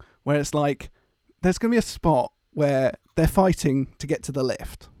thing where it's like, there's going to be a spot where they're fighting to get to the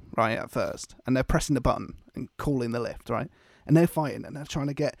lift, right, at first, and they're pressing the button and calling the lift, right, and they're fighting and they're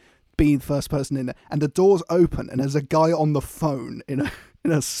trying to be the first person in there, and the doors open and there's a guy on the phone in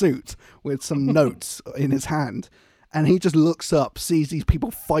a suit with some notes in his hand, and he just looks up, sees these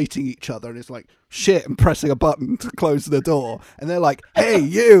people fighting each other, and is like, shit, and pressing a button to close the door, and they're like, hey,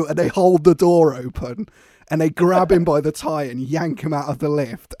 you, and they hold the door open, and they grab him by the tie and yank him out of the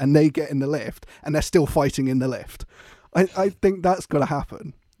lift, and they get in the lift, and they're still fighting in the lift. I think that's going to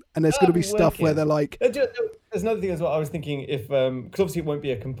happen. And there's going to be stuff where they're like... There's another thing as well. I was thinking if... Because obviously it won't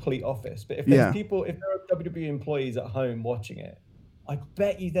be a complete office, but if there's people... If there are WWE employees at home watching it, I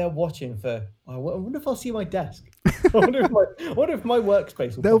bet you they're watching for... I wonder if I'll see my desk. I wonder if my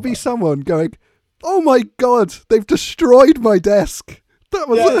workspace will... There'll be someone going, oh my God, they've destroyed my desk. That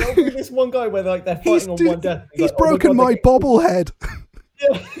was there'll be this one guy where they're fighting on one desk. He's like, broken my bobblehead.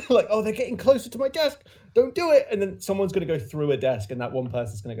 Yeah, like, oh, they're getting closer to my desk. Don't do it. And then someone's going to go through a desk, and that one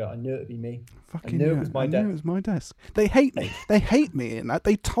person's going to go, I knew it'd be me. I knew it was my desk. They hate me. They hate me in that.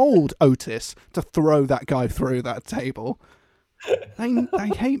 They told Otis to throw that guy through that table. They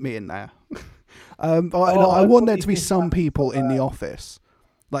hate me in there. I want there to be some people in the office.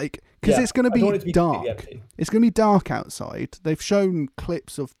 Like, because it's going to be dark. It's going to be dark outside. They've shown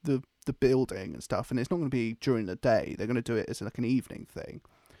clips of the building and stuff, and it's not going to be during the day. They're going to do it as like an evening thing.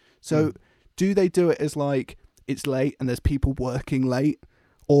 So do they do it as like it's late and there's people working late,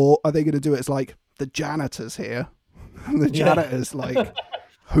 or are they going to do it as like the janitor's here and the janitor's like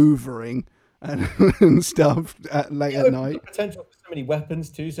hoovering and stuff late at night? Potential for so many weapons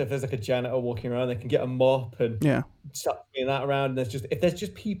too. So if there's like a janitor walking around, they can get a mop and start doing that around. And if there's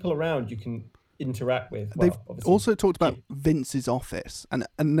just people around, you can interact with. They've also talked about Vince's office, and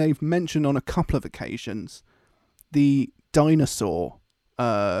they've mentioned on a couple of occasions the dinosaur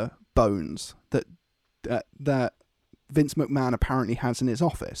bones that Vince McMahon apparently has in his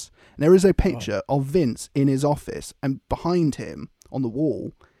office. And there is a picture of Vince in his office, and behind him on the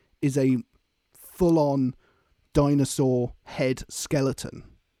wall is a full-on dinosaur head skeleton.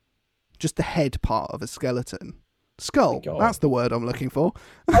 Just the head part of a skeleton. Skull. That's the word I'm looking for.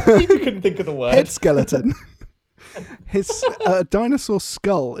 I believe you couldn't think of the word. Head skeleton. His dinosaur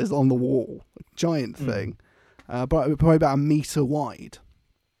skull is on the wall. A giant thing. Probably about 1 meter wide.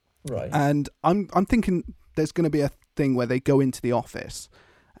 Right. And I'm thinking there's going to be a thing where they go into the office,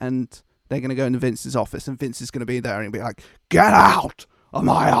 and they're going to go into Vince's office, and Vince is going to be there and be like, get out of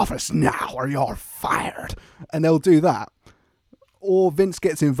my office now or you're fired. And they'll do that. Or Vince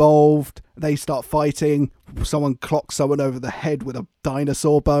gets involved, they start fighting, someone clocks someone over the head with a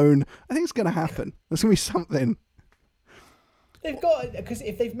dinosaur bone. I think it's going to happen. There's going to be something. They've got, because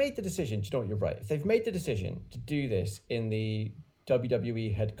if they've made the decision, do you know what, you're right. If they've made the decision to do this in the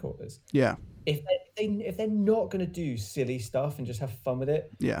WWE headquarters, if they're not going to do silly stuff and just have fun with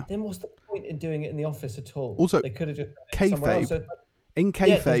it, then what's the point in doing it in the office at all? Also, they could have just kayfabe. In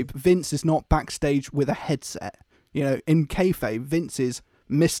kayfabe, Vince is not backstage with a headset. You know, in kayfabe, Vince is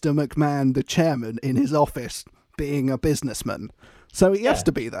Mr. McMahon, the chairman, in his office, being a businessman. So he has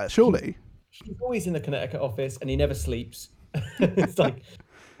to be there, surely. He's always in the Connecticut office, and he never sleeps. It's like,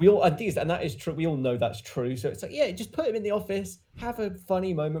 and that is true. We all know that's true. So it's like, just put him in the office, have a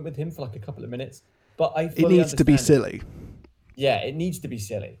funny moment with him for like a couple of minutes. But it needs to be silly. Yeah, it needs to be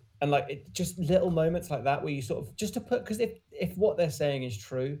silly. And like, just little moments like that where you sort of, just to put, because if what they're saying is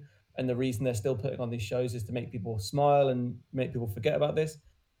true, and the reason they're still putting on these shows is to make people smile and make people forget about this,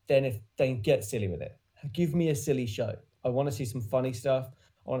 then get silly with it. Give me a silly show. I want to see some funny stuff.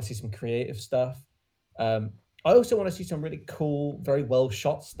 I want to see some creative stuff. I also want to see some really cool, very well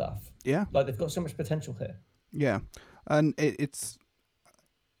shot stuff. Yeah. Like, they've got so much potential here. Yeah. And it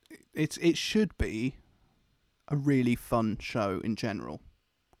should be a really fun show in general.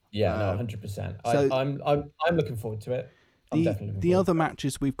 Yeah, no, 100%. So I'm looking forward to it. The other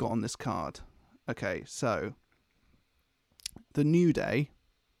matches we've got on this card. Okay, so the New Day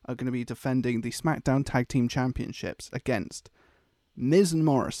are going to be defending the SmackDown Tag Team Championships against Miz and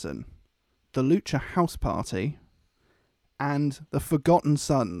Morrison, the Lucha House Party, and the Forgotten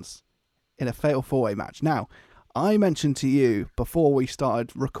Sons in a Fatal 4-Way match. Now, I mentioned to you before we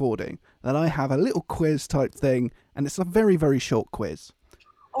started recording that I have a little quiz type thing, and it's a very, very short quiz.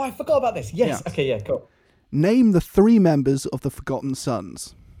 Oh, I forgot about this. Yes. Yeah. Okay, yeah, cool. Name the 3 members of the Forgotten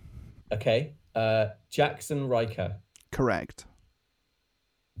Sons. Okay. Jackson Riker. Correct.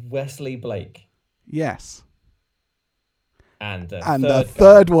 Wesley Blake. Yes. And the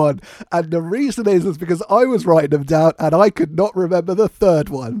third one. And the reason is because I was writing them down and I could not remember the third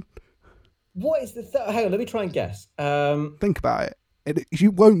one. What is the third? Hang on, let me try and guess. Think about it.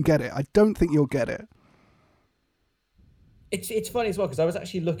 You won't get it. I don't think you'll get it. It's funny as well because I was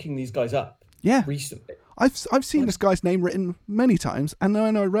actually looking these guys up. Yeah. Recently. I've seen this guy's name written many times, and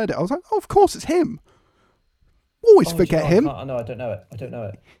then I read it, I was like, oh, of course it's him. Always forget him. No, I don't know it. I don't know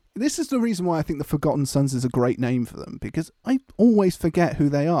it. This is the reason why I think the Forgotten Sons is a great name for them, because I always forget who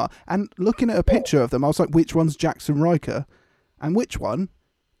they are. And looking at a picture of them, I was like, which one's Jackson Riker? And which one?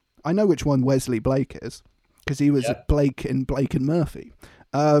 I know which one Wesley Blake is, because he was Blake in Blake and Murphy.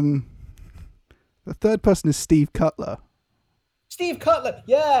 The third person is Steve Cutler. Steve Cutler,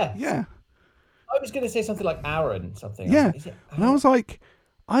 yeah. Yeah. I was going to say something like Aaron, something. Yeah. And I was like,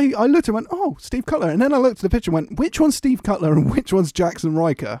 I looked and went, oh, Steve Cutler. And then I looked at the picture and went, which one's Steve Cutler and which one's Jackson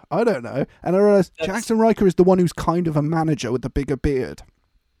Riker? I don't know. And I realized Jackson Riker is the one who's kind of a manager with the bigger beard.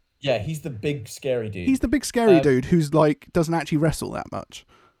 Yeah, he's the big scary dude. He's the big scary dude who's like doesn't actually wrestle that much.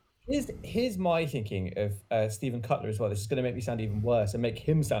 Here's my thinking of Stephen Cutler as well. This is going to make me sound even worse and make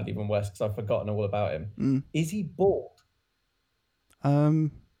him sound even worse because I've forgotten all about him. Is he bald? He's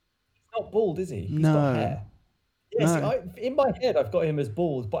not bald, is he? He's got hair. Yes, no. In my head, I've got him as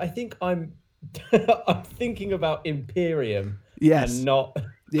bald, but I think I'm thinking about Imperium. Yes. And not.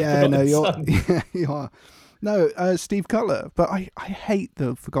 Yeah, no, you are. No, Steve Cutler. But I hate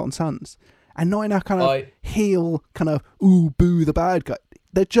the Forgotten Sons. And not in a kind of heel, kind of, ooh, boo the bad guy.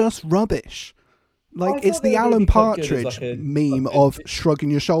 They're just rubbish. Like, it's the Alan Partridge meme of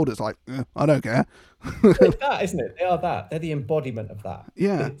shrugging your shoulders, like, I don't care. It's that, isn't it? They are that. They're the embodiment of that.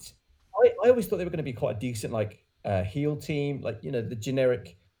 Yeah. I always thought they were going to be quite a decent, like, heel team, like, you know, the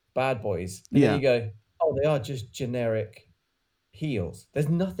generic bad boys. And then you go, oh, they are just generic heels. There's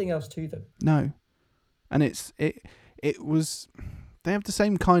nothing else to them. No. And it was... They have the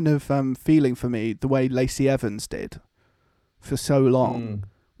same kind of feeling for me, the way Lacey Evans did for so long,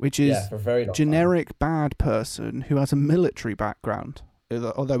 which is for a very long generic time. Bad person who has a military background.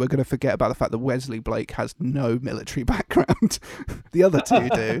 Although we're going to forget about the fact that Wesley Blake has no military background. The other two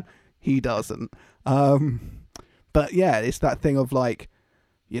do. He doesn't. But yeah, it's that thing of like,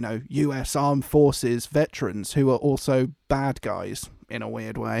 you know, US Armed Forces veterans who are also bad guys in a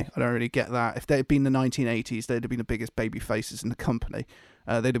weird way. I don't really get that. If they'd been the 1980s, they'd have been the biggest baby faces in the company.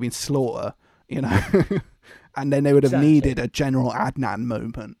 They'd have been Slaughter, you know. And then they would have needed a General Adnan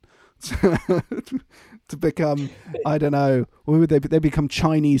moment to become, I don't know, what would they become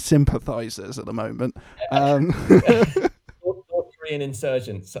Chinese sympathizers at the moment. North Korean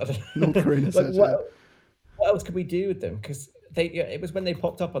insurgents. North Korean insurgents. Like, what else could we do with them? Because it was when they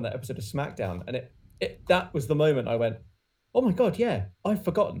popped up on that episode of SmackDown, and that was the moment I went, oh my God, yeah, I'd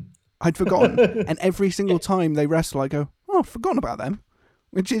forgotten. And every single time they wrestle, I go, oh, I've forgotten about them.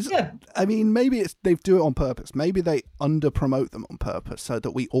 Which is, I mean, maybe they do it on purpose. Maybe they under-promote them on purpose so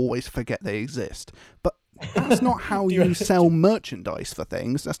that we always forget they exist. But that's not how you sell merchandise for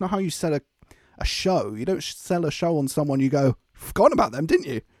things. That's not how you sell a show. You don't sell a show on someone, you go, forgotten about them, didn't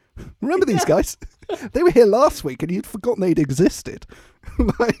you? Remember these guys? They were here last week and you'd forgotten they'd existed.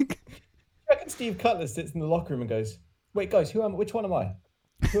 Like, I reckon Steve Cutler sits in the locker room and goes, wait, guys, which one am I?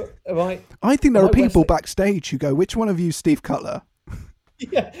 Who am I? I think there are people backstage who go, which one of you is Steve Cutler?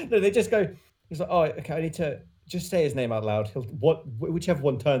 Yeah, no, they just go, he's like, oh, okay, I need to just say his name out loud. Whichever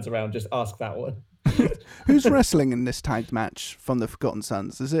one turns around, just ask that one. Who's wrestling in this tag match from the Forgotten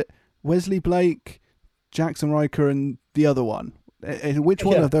Sons? Is it Wesley Blake, Jackson Riker, and the other one? Which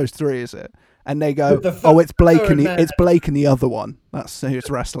one of those three is it? And they go, it's Blake it's Blake and the other one. That's who's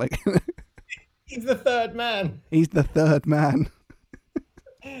wrestling. He's the third man. He's the third man.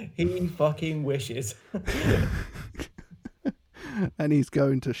 He fucking wishes. And he's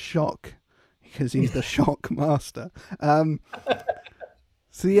going to shock because he's the shock master.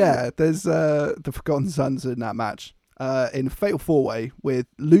 So yeah, there's the Forgotten Sons in that match in Fatal 4-Way with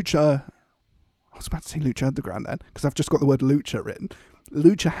Lucha. I was about to say Lucha Underground then because I've just got the word Lucha written.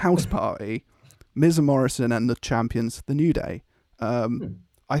 Lucha House Party, Miz and Morrison, and the champions, the New Day.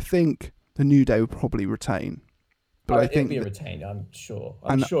 I think the New Day would probably retain, but I think it'll be retained. I'm sure.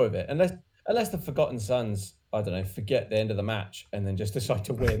 I'm sure of it. Unless the Forgotten Sons, I don't know, forget the end of the match and then just decide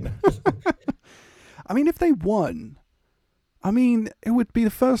to win. I mean, if they won, it would be the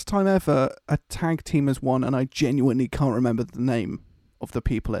first time ever a tag team has won, and I genuinely can't remember the name of the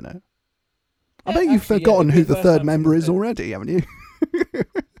people in it. I bet you've forgotten who the third member is already, haven't you?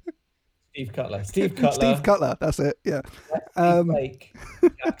 Steve Cutler. Steve Cutler, that's it, yeah. Blake,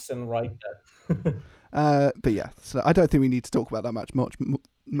 Jackson Riker. But yeah, so I don't think we need to talk about that much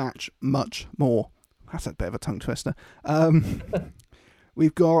more. That's a bit of a tongue twister.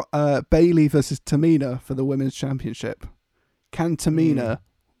 We've got Bayley versus Tamina for the Women's Championship. Can Tamina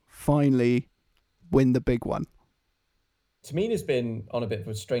finally win the big one. Tamina's been on a bit of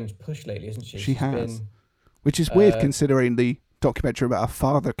a strange push lately, isn't she? She has. Which is weird considering the documentary about her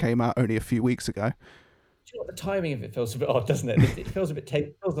father came out only a few weeks ago. Do you know what, the timing of it feels a bit odd, doesn't it? It feels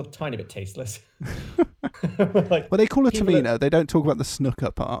a tiny bit tasteless. Well, they call her Tamina. They don't talk about the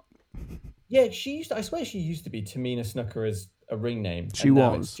Snuka part. Yeah, I swear she used to be Tamina Snuka as a ring name. She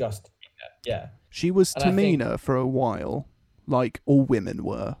was. It's just Tamina. Yeah. She was Tamina for a while, like all women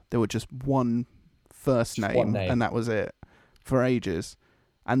were. There were just one first name, and that was it for ages.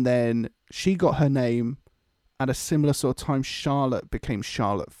 And then she got her name at a similar sort of time. Charlotte became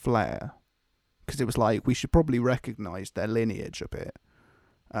Charlotte Flair, because it was like, we should probably recognise their lineage a bit.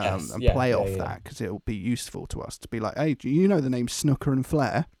 Play off that, because it'll be useful to us to be like, hey, do you know the names Snuka and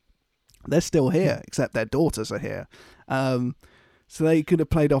Flair? They're still here, except their daughters are here. So they could have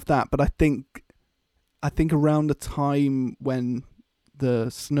played off that. But I think around the time when the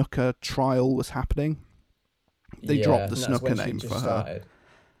Snuka trial was happening, they dropped the Snuka name for her.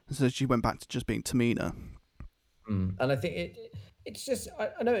 So she went back to just being Tamina. And I think it's just,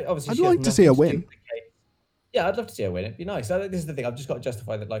 I know obviously I'd like to see her win. Yeah, I'd love to see her win. It'd be nice. This is the thing. I've just got to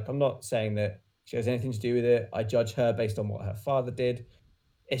justify that. Like, I'm not saying that she has anything to do with it. I judge her based on what her father did.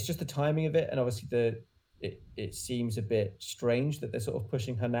 It's just the timing of it. And obviously it seems a bit strange that they're sort of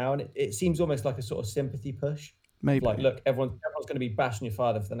pushing her now. And it seems almost like a sort of sympathy push. Maybe. Like, look, everyone's going to be bashing your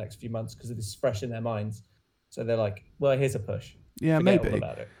father for the next few months because this is fresh in their minds. So they're like, well, here's a push. Yeah, Forget maybe. all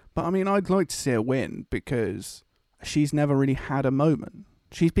about it. But I mean, I'd like to see her win because she's never really had a moment.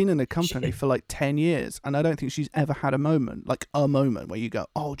 She's been in a company for like 10 years, and I don't think she's ever had a moment, like a moment where you go,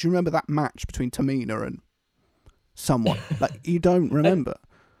 oh, do you remember that match between Tamina and someone? Like, you don't remember.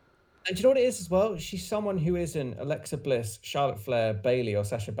 And do you know what it is as well? She's someone who isn't Alexa Bliss, Charlotte Flair, Bayley, or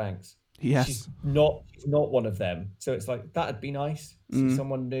Sasha Banks. Yes. She's not one of them. So it's like, that'd be nice. See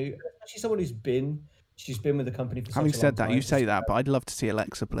someone new. She's someone she's been with the company for such a long time. Having said that, you say that, but I'd love to see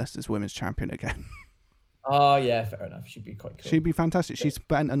Alexa Bliss as women's champion again. Oh, yeah, fair enough. She'd be quite cool. She'd be fantastic. She's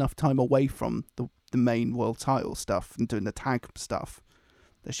spent enough time away from the main world title stuff and doing the tag stuff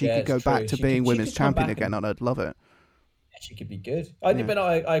that she could go back to being women's champion again, and I'd love it. Yeah, she could be good. But no,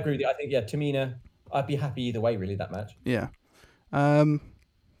 I agree with you. I think, Tamina, I'd be happy either way, really, that match. Yeah.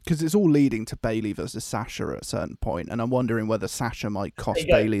 Because it's all leading to Bayley versus Sasha at a certain point, and I'm wondering whether Sasha might cost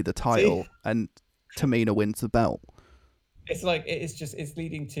Bayley the title and Tamina wins the belt. It's like, it's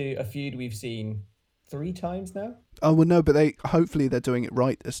leading to a feud we've seen 3 times now. Oh well, no, but hopefully they're doing it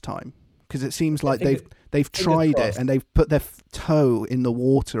right this time, because it seems like they've tried it and they've put their toe in the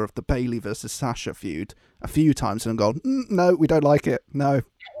water of the Bayley versus Sasha feud a few times and gone, no, we don't like it. No,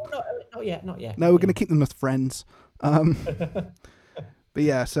 not yet. No, we're going to keep them as friends. But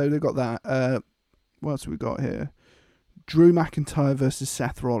yeah, so they've got that. What else have we got here? Drew McIntyre versus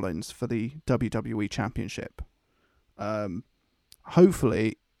Seth Rollins for the WWE Championship.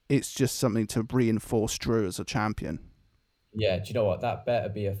 Hopefully it's just something to reinforce Drew as a champion. Yeah, do you know what? That better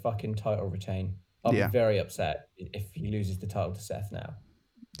be a fucking title retain. I'll be very upset if he loses the title to Seth now.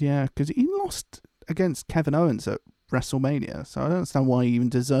 Yeah, because he lost against Kevin Owens at WrestleMania, so I don't understand why he even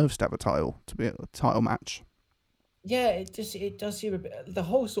deserves to have a title, to be a title match. Yeah, it does seem a bit... The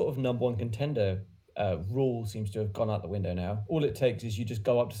whole sort of number one contender rule seems to have gone out the window now. All it takes is you just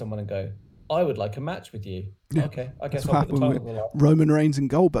go up to someone and go, I would like a match with you. Yeah. Okay, I guess I'll put the title on. Roman Reigns and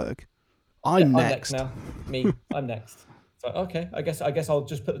Goldberg. I'm next now. I'm next. So okay, I guess I'll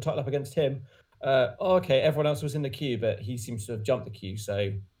just put the title up against him. Okay, everyone else was in the queue, but he seems to have jumped the queue.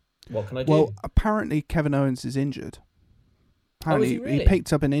 So what can I do? Well, apparently Kevin Owens is injured. Apparently he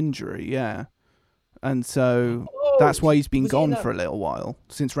picked up an injury, yeah, and so that's why he's been gone for a little while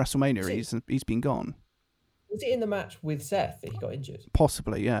since WrestleMania. He's been gone. Was it in the match with Seth that he got injured?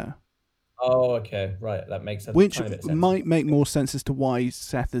 Possibly, yeah. Oh, okay, right. That makes sense. Which might make more sense as to why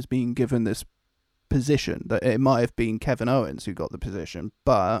Seth has been given this position. That it might have been Kevin Owens who got the position,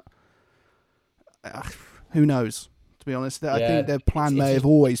 but who knows? To be honest, I think their plan may have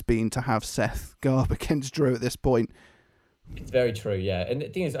always been to have Seth go up against Drew at this point. It's very true, yeah. And the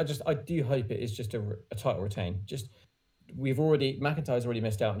thing is, I do hope it is just a title retain. McIntyre's already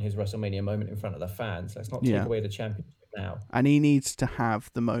missed out on his WrestleMania moment in front of the fans. Let's not take away the championship now. And he needs to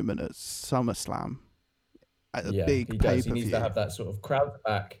have the moment at SummerSlam, at a big pay-per-view. He needs to have that sort of crowd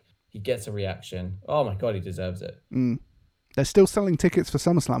back. He gets a reaction. Oh my God, he deserves it. They're still selling tickets for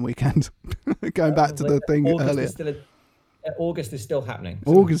SummerSlam weekend. Going back to the thing earlier. August is still happening.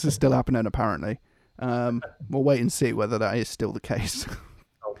 August is still happening, apparently. We'll wait and see whether that is still the case.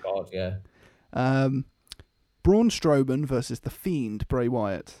 Oh God, yeah. Braun Strowman versus The Fiend, Bray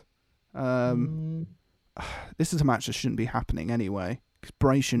Wyatt. This is a match that shouldn't be happening anyway. Because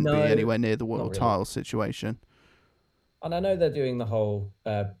Bray shouldn't be anywhere near the world really. title situation. And I know they're doing the whole,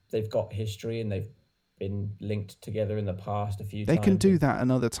 they've got history and they've been linked together in the past a few times. They can do that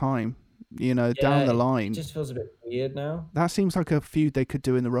another time, down the line. It just feels a bit weird now. That seems like a feud they could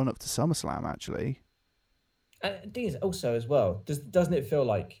do in the run-up to SummerSlam, actually. And thing is, also as well, doesn't it feel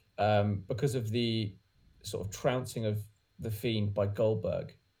like, because of the sort of trouncing of The Fiend by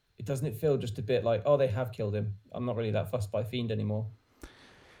Goldberg, doesn't it feel just a bit like, oh, they have killed him. I'm not really that fussed by Fiend anymore.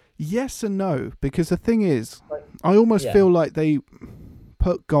 Yes and no, because the thing is, I almost feel like they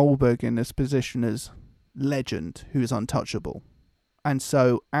put Goldberg in this position as legend who is untouchable. And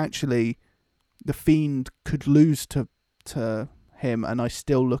so actually the Fiend could lose to him, and I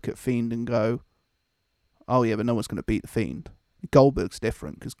still look at Fiend and go, oh yeah, but no one's going to beat the Fiend. Goldberg's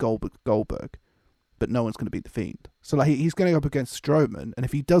different because Goldberg's Goldberg, but no one's going to beat the Fiend. So like he's going up against Strowman, and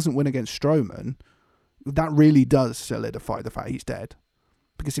if he doesn't win against Strowman, that really does solidify the fact he's dead.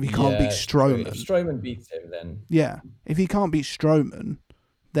 Because if he can't beat Strowman... If Strowman beats him, then... Yeah. If he can't beat Strowman,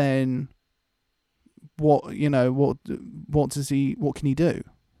 then what can he do?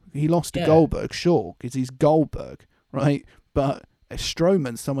 He lost to Goldberg, sure, because he's Goldberg, right? But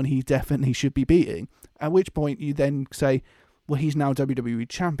Strowman's someone he definitely should be beating. At which point you then say, well, he's now WWE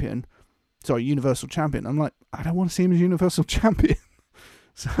champion. Sorry, Universal Champion. I'm like, I don't want to see him as Universal Champion.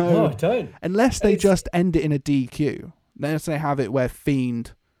 So, no, I don't. Unless they just end it in a DQ. Unless they have it where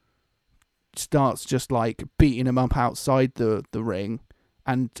Fiend starts just like beating him up outside the ring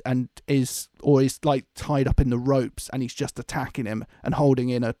and is like tied up in the ropes and he's just attacking him and holding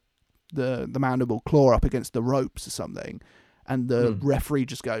in the mandible claw up against the ropes or something, and the referee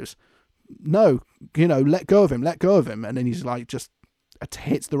just goes, no, let go of him, and then he's like just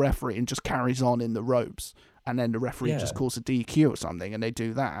hits the referee and just carries on in the ropes, and then the referee just calls a DQ or something, and they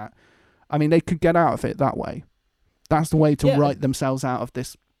do that. I mean, they could get out of it that way. That's the way to write themselves out of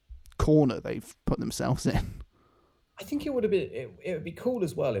this corner they've put themselves in. I think it would be cool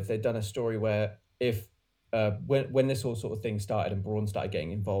as well if they'd done a story where if when this all sort of thing started and Braun started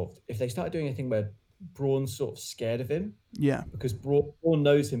getting involved, if they started doing anything where Braun's sort of scared of him. Yeah. Because Braun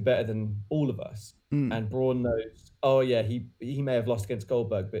knows him better than all of us. And Braun knows, oh yeah, he may have lost against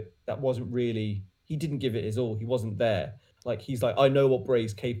Goldberg, but that wasn't really, he didn't give it his all. He wasn't there. Like, he's like, I know what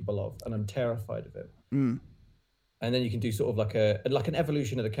Bray's capable of and I'm terrified of him. And then you can do sort of like an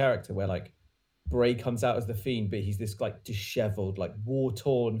evolution of the character where like Bray comes out as the Fiend, but he's this like disheveled, like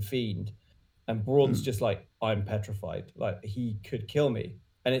war-torn Fiend. And Braun's just like, I'm petrified. Like, he could kill me.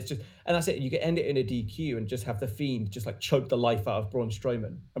 And it's just, and that's it. You can end it in a DQ and just have the Fiend just like choke the life out of Braun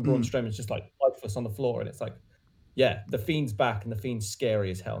Strowman. And Braun Strowman's just like lifeless on the floor. And it's like, yeah, the Fiend's back and the Fiend's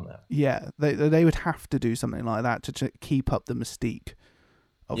scary as hell now. Yeah, they would have to do something like that to keep up the mystique.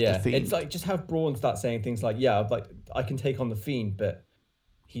 It's like just have Braun start saying things like, "Yeah, like I can take on the Fiend, but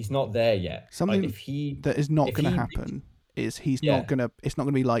he's not there yet." Something like that is not going to happen is he's not going to. It's not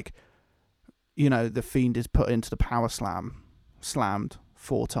going to be like, the Fiend is put into the power slam, slammed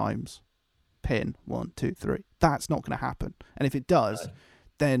 4 times, pin 1, 2, 3. That's not going to happen. And if it does,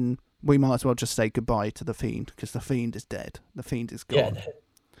 then we might as well just say goodbye to the Fiend because the Fiend is dead. The Fiend is gone. Yeah.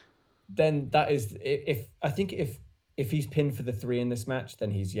 Then that is if he's pinned for the 3 in this match,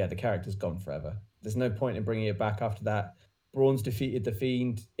 then the character's gone forever. There's no point in bringing it back after that. Braun's defeated the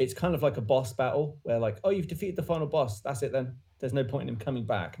Fiend. It's kind of like a boss battle where like, oh, you've defeated the final boss. That's it then. There's no point in him coming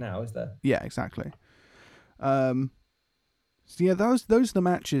back now, is there? Yeah, exactly. So yeah, those are the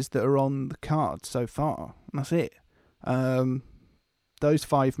matches that are on the card so far. And that's it. Those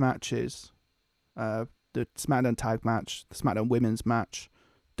 5 matches, the SmackDown Tag match, the SmackDown Women's match,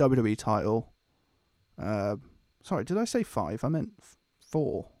 WWE title, sorry, did I say 5? I meant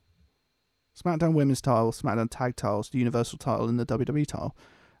 4. SmackDown Women's title, SmackDown Tag titles, the Universal title, and the WWE title.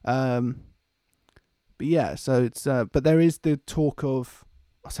 But yeah, so it's but there is the talk of,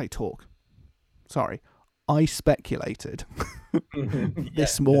 I speculated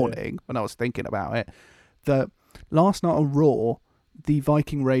this morning when I was thinking about it that last night on Raw, the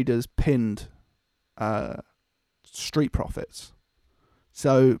Viking Raiders pinned Street Profits.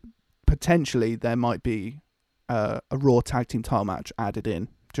 So potentially there might be a Raw Tag Team title match added in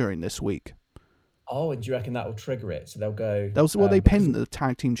during this week. Oh, and do you reckon that will trigger it? So they'll go... they pinned the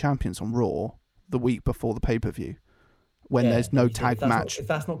Tag Team Champions on Raw the week before the pay-per-view when there's no tag match. If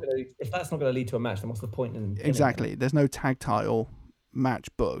that's not going to lead to a match, then what's the point in... Exactly. There's no tag title match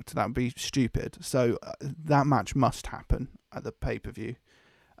booked. That would be stupid. So that match must happen at the pay-per-view.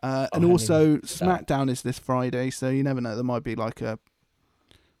 And also, SmackDown is this Friday, so you never know. There might be like a...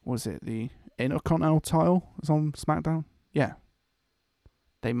 What is it? The Intercontinental title is on SmackDown? Yeah.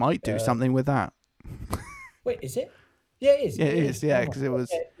 They might do something with that. Wait, is it? Yeah, it is. Yeah, it is. Yeah, because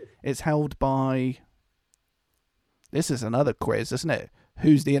it's held by. This is another quiz, isn't it?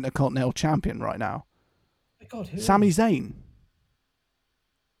 Who's the Intercontinental Champion right now? Oh my God, who Sami is? Zayn.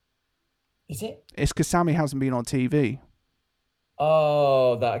 Is it? It's because Sami hasn't been on TV.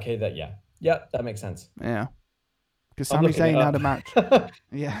 Oh, yeah, that makes sense. Yeah, because Sami Zayn had a match.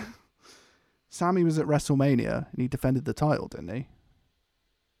 Yeah, Sami was at WrestleMania and he defended the title, didn't he?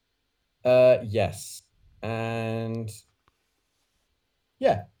 Yes, and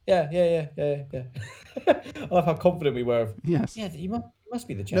yeah. I love how confident we were. Yes. Yeah, he must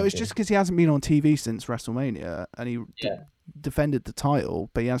be the champion. No, it's just because he hasn't been on TV since WrestleMania, and he defended the title,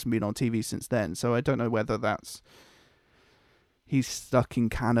 but he hasn't been on TV since then. So I don't know whether that's he's stuck in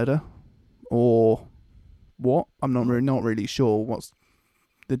Canada or what. I'm not really sure what's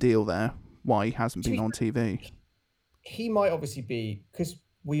the deal there. Why he hasn't been on TV. He might obviously be, because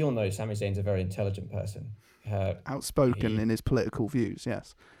we all know Sami Zayn's a very intelligent person. Outspoken in his political views,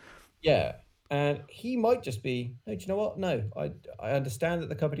 yes. Yeah, and he might just be, hey, do you know what? No, I understand that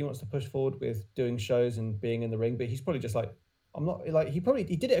the company wants to push forward with doing shows and being in the ring, but he's probably just like, I'm not, like, he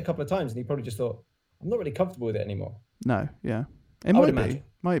did it a couple of times and he probably just thought, I'm not really comfortable with it anymore. No, yeah. It might be.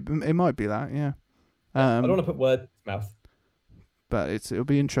 It might be that, yeah. I don't want to put words in his mouth. But it'll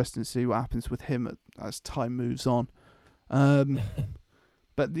be interesting to see what happens with him as time moves on.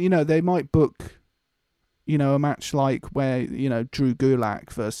 But, they might book, a match like where, Drew Gulak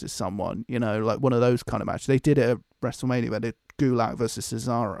versus someone, like one of those kind of matches. They did it at WrestleMania where they did Gulak versus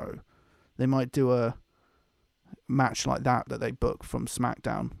Cesaro. They might do a match like that they book from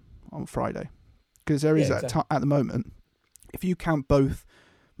SmackDown on Friday. Because there is at the moment, if you count both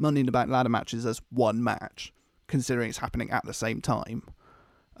Money in the Bank ladder matches as one match, considering it's happening at the same time,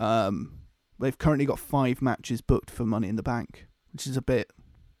 they've currently got 5 matches booked for Money in the Bank, which is a bit,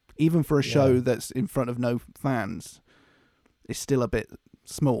 even for a show that's in front of no fans, it's still a bit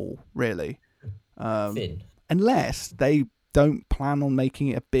small, really. Thin. Unless they don't plan on making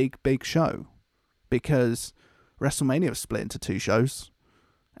it a big show, because WrestleMania was split into 2 shows,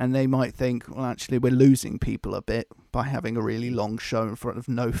 and they might think, well, actually, we're losing people a bit by having a really long show in front of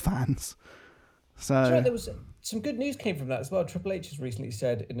no fans. So that's right, there was some good news came from that as well. Triple H has recently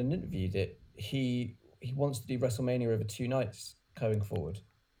said in an interview that he wants to do WrestleMania over 2 nights going forward.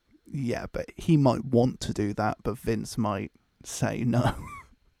 Yeah, but he might want to do that, but Vince might say no.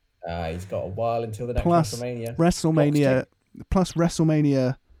 He's got a while until the next WrestleMania.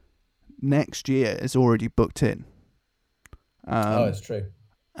 WrestleMania next year is already booked in. It's true.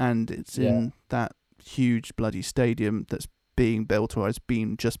 And it's in that huge bloody stadium that's being built, or has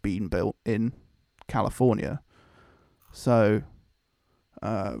just been built in California. So,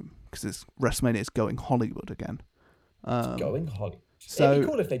 because WrestleMania is going Hollywood again. Going Hollywood. So it'd be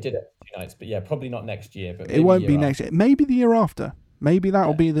cool if they did it 2 nights, but probably not next year. But it won't be next year. Maybe the year after. Maybe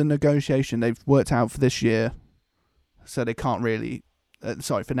that'll be the negotiation they've worked out for this year. So they can't really.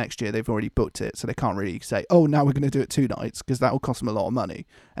 For next year they've already booked it, so they can't really say, "Oh, now we're going to do it 2 nights," because that will cost them a lot of money,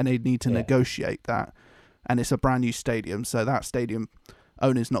 and they need to negotiate that. And it's a brand new stadium, so that stadium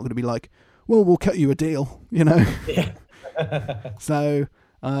owner's not going to be like, "Well, we'll cut you a deal," Yeah. So,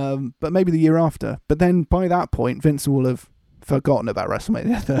 but maybe the year after. But then by that point, Vince will have forgotten about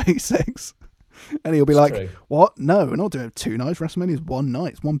WrestleMania 36. And he'll be true. What? No, we're not doing 2 nights. WrestleMania is 1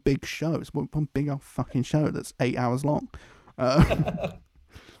 night. It's one big show. It's one big old fucking show that's 8 hours long. But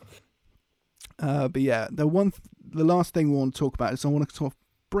yeah, the last thing we want to talk about is I want to sort of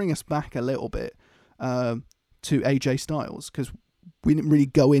bring us back a little bit to AJ Styles, because we didn't really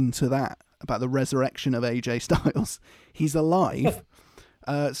go into that, about the resurrection of AJ Styles. He's alive.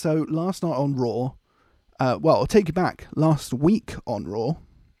 So last night on Raw, I'll take you back. Last week on Raw,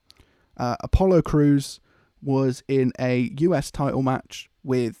 Apollo Crews was in a US title match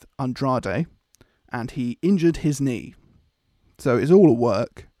with Andrade, and he injured his knee. So it's all a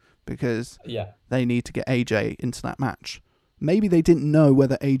work, because they need to get AJ into that match. Maybe they didn't know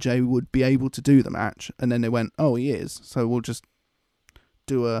whether AJ would be able to do the match, and then they went, "Oh, he is, so we'll just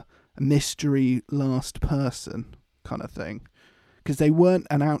do a mystery last person kind of thing." Because they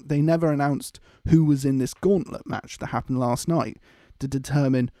never announced who was in this gauntlet match that happened last night to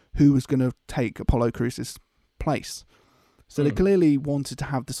determine who was going to take Apollo Crews' place. So they clearly wanted to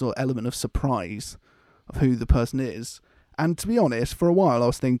have the sort of element of surprise of who the person is. And to be honest, for a while I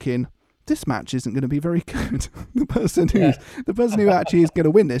was thinking, this match isn't going to be very good. the person who actually is going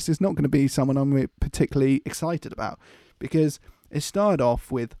to win this is not going to be someone I'm particularly excited about, because it started off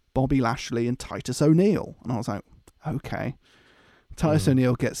with Bobby Lashley and Titus O'Neil, and I was like, okay. Titus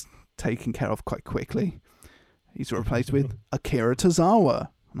O'Neil gets taken care of quite quickly. He's replaced with Akira Tozawa,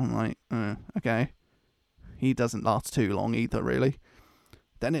 and I'm like, okay. he doesn't last too long either, really.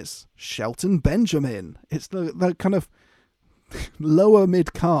 Then it's Shelton Benjamin. It's the kind of lower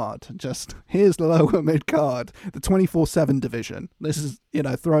mid card. Just here's the lower mid card, the 24/7 division. This is,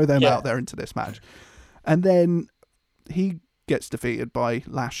 throw them out there into this match. And then he gets defeated by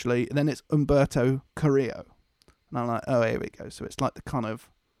Lashley. And then it's Humberto Carrillo. And I'm like, oh, here we go. So it's like the kind of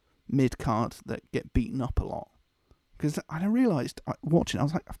mid card that get beaten up a lot. Because I realised watching, I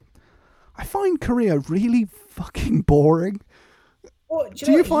was like, I find Carrillo really fucking boring. Well,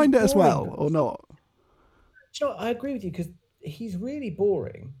 do you find it as well or not? I agree with you because he's really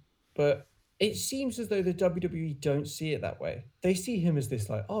boring, but it seems as though the WWE don't see it that way. They see him as this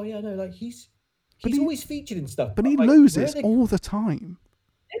like, oh yeah, no, like he's always featured in stuff. But he loses all the time.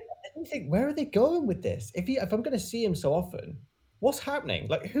 I think, where are they going with this? If I'm going to see him so often, what's happening?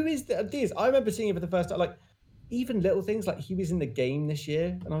 Like, who is this? I remember seeing him for the first time, like even little things like he was in the game this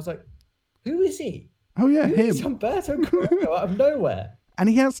year, and I was like, who is he? Oh yeah, him. It's Humberto Carrillo out of nowhere. And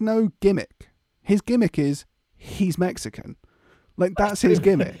he has no gimmick. His gimmick is he's Mexican. Like, that's his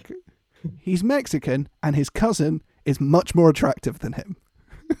gimmick. He's Mexican, and his cousin is much more attractive than him.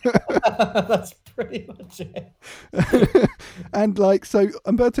 That's pretty much it. And so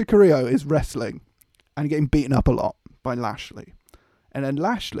Humberto Carrillo is wrestling and getting beaten up a lot by Lashley. And then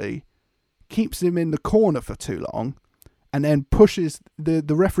Lashley keeps him in the corner for too long, and then pushes the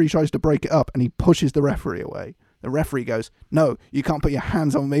referee tries to break it up, and he pushes the referee away. The referee goes, no, you can't put your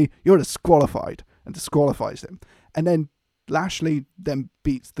hands on me. You're disqualified, and disqualifies him. And then Lashley then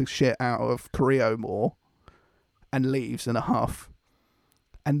beats the shit out of Carrillo more and leaves in a huff.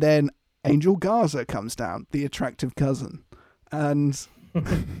 And then Angel Garza comes down, the attractive cousin. And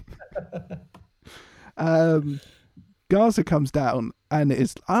Garza comes down, and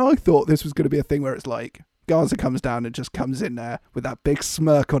I thought this was going to be a thing where it's like, Garza comes down and just comes in there with that big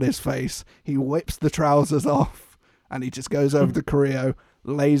smirk on his face. He whips the trousers off, and he just goes over to Carrillo,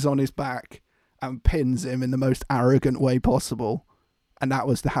 lays on his back, and pins him in the most arrogant way possible. And that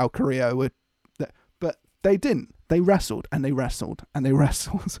was how Carrillo would... But they didn't. They wrestled, and they wrestled, and they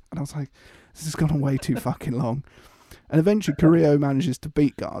wrestled. And I was like, this has gone on way too fucking long. And eventually Carrillo manages to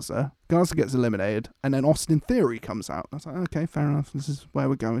beat Garza. Garza gets eliminated, and then Austin Theory comes out. I was like, okay, fair enough. This is where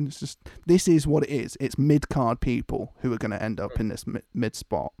we're going. This is what it is. It's mid-card people who are going to end up in this mid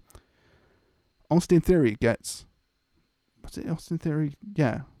spot. Austin Theory gets... Was it Austin Theory?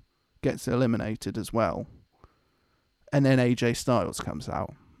 Yeah. Gets eliminated as well. And then AJ Styles comes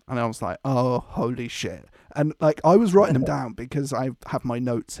out. And I was like, oh, holy shit. And I was writing them down because I have my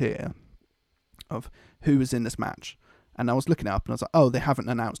notes here of who was in this match. And I was looking up and I was like, oh, they haven't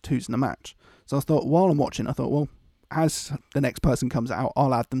announced who's in the match. So I thought, while I'm watching, I thought, well, as the next person comes out,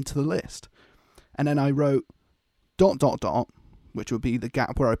 I'll add them to the list. And then I wrote ... which would be the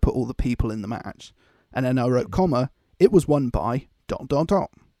gap where I put all the people in the match. And then I wrote, comma, it was won by ...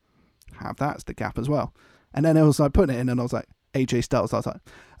 Have that as the gap as well. And then I was like, putting it in, and I was like, AJ Styles. I was like,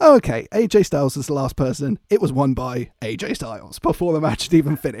 oh, okay, AJ Styles is the last person. It was won by AJ Styles before the match had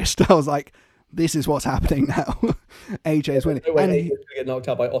even finished. I was like, this is what's happening now. AJ's winning. No way AJ's going to get knocked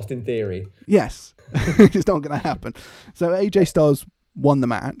out by Austin Theory. Yes. It's not going to happen. So AJ Styles won the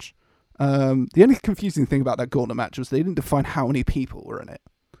match. The only confusing thing about that gauntlet match was they didn't define how many people were in it.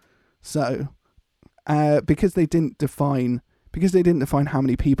 So, because they didn't define how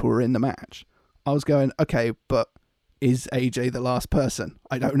many people were in the match, I was going, okay, but is AJ the last person?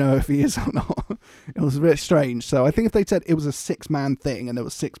 I don't know if he is or not. It was a bit strange. So I think if they said it was a 6-man thing and there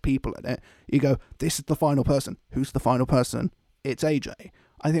were 6 people in it, you go, this is the final person. Who's the final person? It's AJ.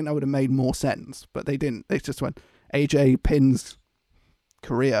 I think that would have made more sense, but they didn't. They just went, AJ pins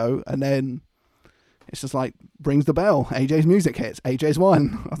Carrillo, and then it's just like, rings the bell. AJ's music hits. AJ's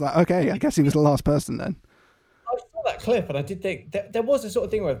won. I was like, okay, I guess he was the last person then. I saw that clip, and I did think that there was a sort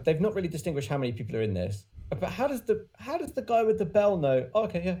of thing where they've not really distinguished how many people are in this. But how does the guy with the bell know? Oh,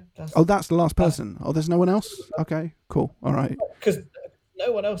 okay, yeah. That's the last person. Oh, there's no one else? Okay, cool. All right. Because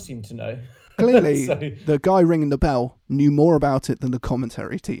no one else seemed to know. Clearly, the guy ringing the bell knew more about it than the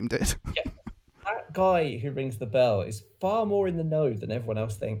commentary team did. Yeah. That guy who rings the bell is far more in the know than everyone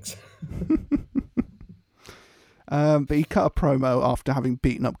else thinks. But he cut a promo after having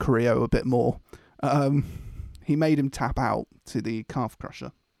beaten up Carrillo a bit more. He made him tap out to the calf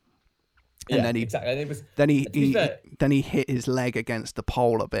crusher. And yeah, then exactly. It was, then he hit his leg against the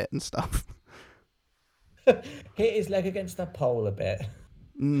pole a bit and stuff. Hit his leg against the pole a bit.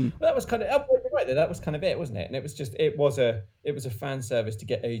 Well, that was kind of, you're right there. That was kind of it, wasn't it? And it was a fan service to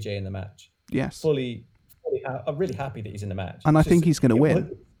get AJ in the match. Yes. I'm really happy that he's in the match. And I think he's going to win.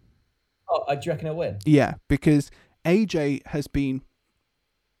 Do you reckon he'll win? Yeah, because AJ has been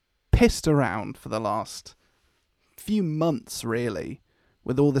pissed around for the last few months, really,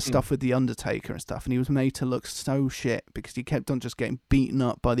 with all the stuff with The Undertaker and stuff, and he was made to look so shit because he kept on just getting beaten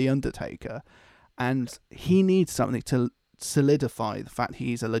up by The Undertaker, and he needs something to solidify the fact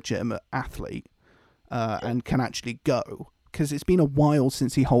he's a legitimate athlete and can actually go, because it's been a while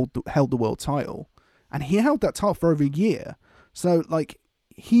since he held the world title, and he held that title for over a year. So, like,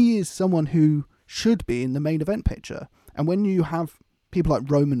 he is someone who should be in the main event picture. And when you have people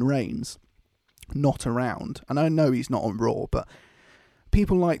like Roman Reigns not around, and I know he's not on Raw, but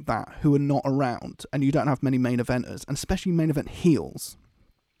people like that who are not around, and you don't have many main eventers, and especially main event heels,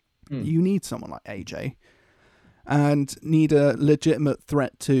 you need someone like AJ, and need a legitimate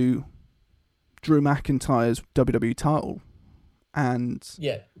threat to Drew McIntyre's WWE title, and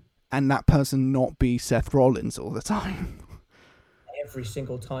that person not be Seth Rollins all the time. Every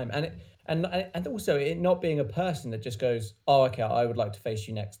single time, and also it not being a person that just goes, oh, okay, I would like to face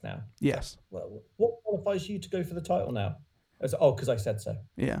you next now. Yes. Well, what qualifies you to go for the title now? Because I said so.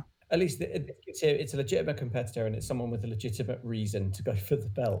 Yeah. At least it's a legitimate competitor, and it's someone with a legitimate reason to go for the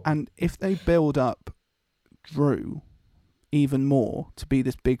belt. And if they build up Drew even more to be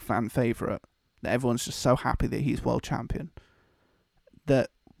this big fan favourite, that everyone's just so happy that he's world champion, that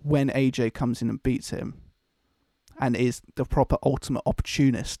when AJ comes in and beats him, and is the proper ultimate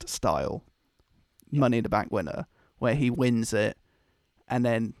opportunist style Money in the Bank winner, where he wins it and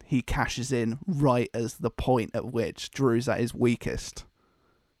then he cashes in right as the point at which Drew's at his weakest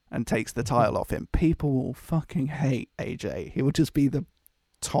and takes the title off him, people will fucking hate AJ. He will just be the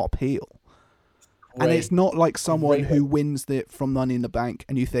top heel. And it's not like someone who wins it from Money in the Bank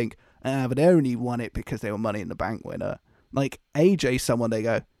and you think, but they only won it because they were Money in the Bank winner. Like, AJ's someone they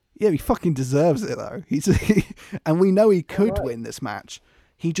go, yeah, he fucking deserves it, though. And we know he could win this match.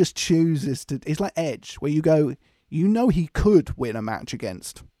 He just chooses to... It's like Edge, where you go, you know he could win a match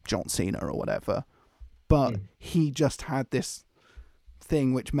against John Cena or whatever, but he just had this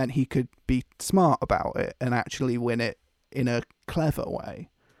thing which meant he could be smart about it and actually win it in a clever way.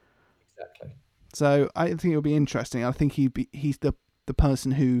 Exactly. So I think it'll be interesting. I think he's the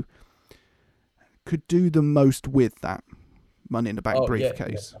person who could do the most with that Money in the Bank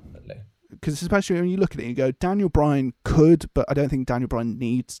briefcase. Because especially when you look at it, you go, Daniel Bryan could, but I don't think Daniel Bryan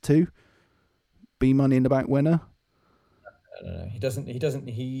needs to be Money in the Bank winner. No. He doesn't.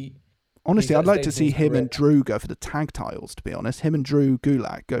 Honestly, I'd like to see him and Drew go for the tag titles, to be honest. Him and Drew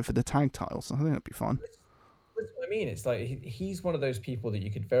Gulak go for the tag titles. I think that'd be fun. That's what I mean. It's like he's one of those people that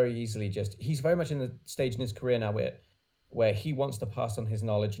you could very easily he's very much in the stage in his career now where he wants to pass on his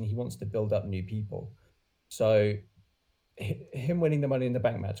knowledge and he wants to build up new people. So him winning the Money in the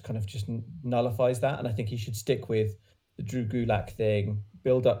Bank match kind of just nullifies that, and I think he should stick with the Drew Gulak thing,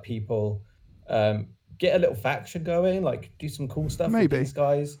 build up people, get a little faction going, like do some cool stuff with these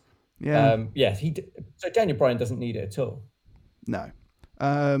guys. So Daniel Bryan doesn't need it at all. No.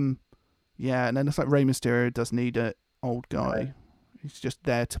 And then it's like Rey Mysterio doesn't need an old guy. No. He's just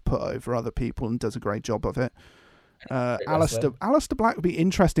there to put over other people and does a great job of it. Aleister Black would be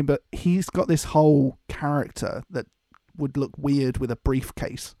interesting, but he's got this whole character that would look weird with a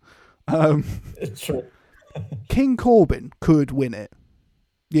briefcase. It's true. King Corbin could win it.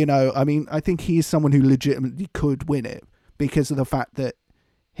 You know, I mean, I think he's someone who legitimately could win it because of the fact that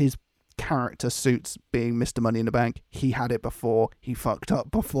his character suits being Mr. Money in the Bank. He had it before. He fucked up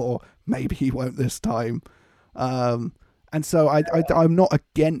before. Maybe he won't this time. And so I'm not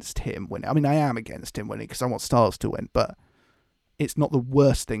against him winning. I mean, I am against him winning because I want Styles to win, but it's not the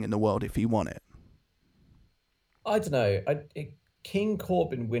worst thing in the world if he won it. I don't know. King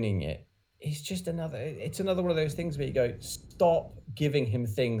Corbin winning it, it's another one of those things where you go, stop giving him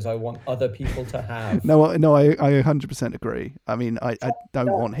things I want other people to have. No, I 100% agree. I mean, I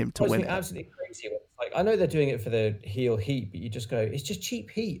don't want him to win it. Absolutely crazy. Like, I know they're doing it for the heel heat, but you just go, it's just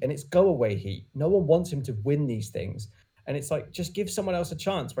cheap heat and it's go away heat. No one wants him to win these things. And it's like, just give someone else a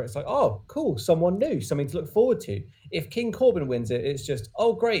chance where it's like, oh, cool, someone new, something to look forward to. If King Corbin wins it, it's just,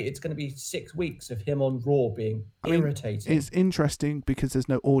 oh, great, it's going to be 6 weeks of him on Raw being irritating. It's interesting because there's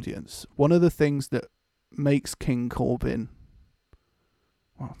no audience. One of the things that makes King Corbin...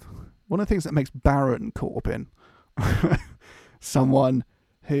 Well, one of the things that makes Baron Corbin someone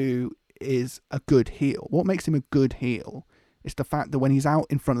who is a good heel, what makes him a good heel is the fact that when he's out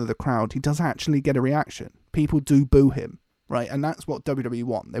in front of the crowd, he does actually get a reaction. People do boo him, right? And that's what WWE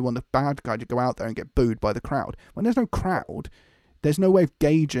want. They want the bad guy to go out there and get booed by the crowd. When there's no crowd, there's no way of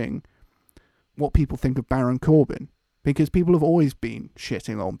gauging what people think of Baron Corbin, because people have always been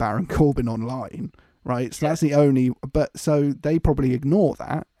shitting on Baron Corbin online, right? So that's the only... But so they probably ignore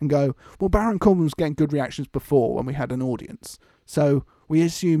that and go, well, Baron Corbin was getting good reactions before when we had an audience. So we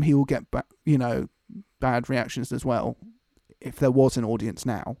assume he will get back, bad reactions as well, if there was an audience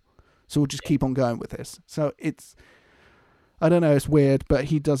now. So we'll just keep on going with this. So it's, I don't know, it's weird, but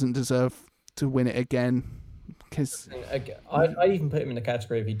he doesn't deserve to win it again. Because I even put him in the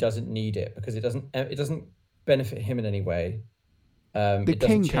category of he doesn't need it, because it doesn't benefit him in any way. The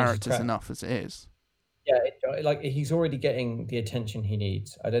King character's enough as it is. Yeah, like he's already getting the attention he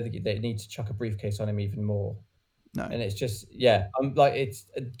needs. I don't think they need to chuck a briefcase on him even more. No. And it's just, yeah, I'm like, it's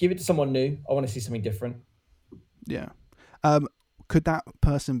give it to someone new. I want to see something different. Yeah. Could that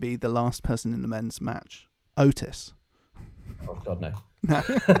person be the last person in the men's match? Otis. Oh God, no. No.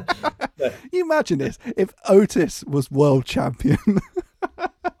 You imagine this if Otis was world champion. Do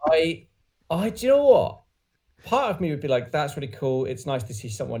you know what? Part of me would be like, that's really cool. It's nice to see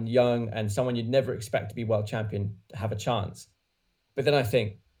someone young and someone you'd never expect to be world champion to have a chance. But then I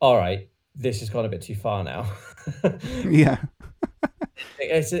think, all right, this has gone a bit too far now. Yeah.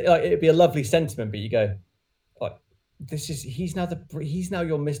 It's like, it'd be a lovely sentiment, but you go, like, he's now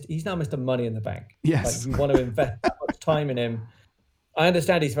Mr. Money in the Bank. Yes. Like, you want to invest that much time in him. I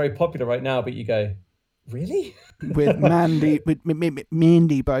understand he's very popular right now, but you go, really? With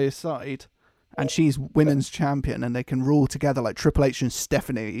Mandy by his side. And she's women's champion, and they can rule together like Triple H and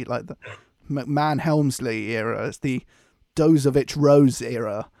Stephanie, like the McMahon Helmsley era. It's the Dozovich Rose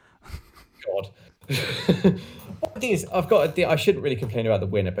era. God. The thing is, I shouldn't really complain about the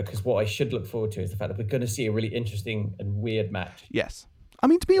winner, because what I should look forward to is the fact that we're going to see a really interesting and weird match. Yes. I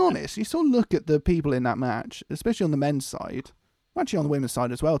mean, to be honest, you sort of look at the people in that match, especially on the men's side, actually on the women's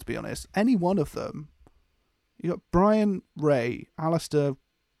side as well, to be honest, any one of them. You got Brian, Ray, Alistair,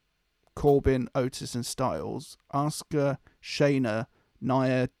 Corbin, Otis and Styles, Asuka, Shayna,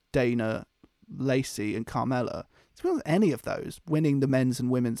 Nia, Dana, Lacey and Carmella. To be honest, any of those winning the men's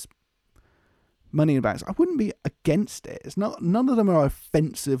and women's Money in the Banks, I wouldn't be against it. It's not, none of them are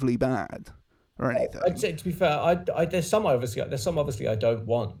offensively bad or anything. I'd say, to be fair, there's some obviously I don't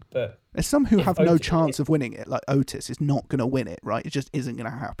want, but there's some who have no chance of winning it. Like Otis is not going to win it, right? It just isn't going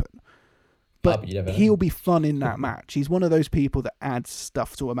to happen. But he'll be fun in that match. He's one of those people that adds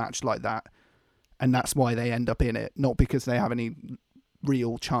stuff to a match like that, and that's why they end up in it, not because they have any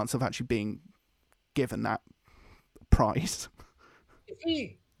real chance of actually being given that prize.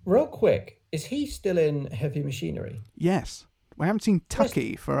 Real quick, is he still in Heavy Machinery? Yes. We haven't seen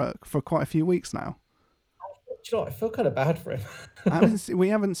Tucky for quite a few weeks now. Do you know what? I feel kind of bad for him. We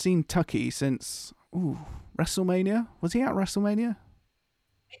haven't seen Tucky since WrestleMania. Was he at WrestleMania?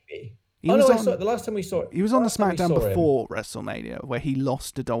 Maybe. The last time we saw it. He was on the SmackDown before WrestleMania, where he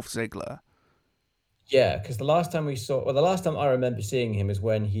lost to Dolph Ziggler. Yeah, because the last time I remember seeing him is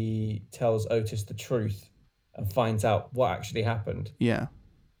when he tells Otis the truth and finds out what actually happened. Yeah.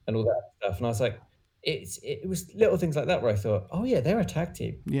 And all that stuff. And I was like, it was little things like that where I thought, oh yeah, they're a tag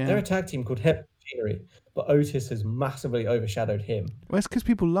team. Yeah. They're a tag team called Heavy Machinery. But Otis has massively overshadowed him. Well, it's because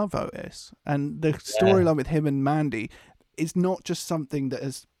people love Otis. And the storyline with him and Mandy is not just something that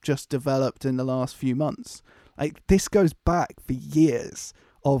has just developed in the last few months. Like, this goes back for years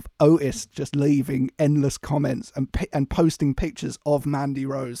of Otis just leaving endless comments and posting pictures of Mandy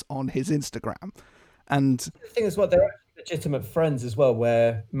Rose on his Instagram. And the thing is, they're legitimate friends as well,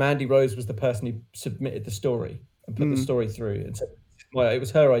 where Mandy Rose was the person who submitted the story and put the story through and said, well, it was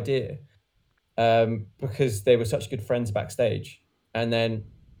her idea, because they were such good friends backstage. And then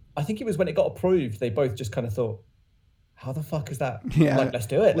I think it was when it got approved, they both just kind of thought, how the fuck is that? Yeah, like, let's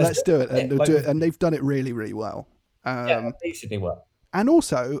do it. Let's do it. And, do it. And they've done it really, really well. Basically well. And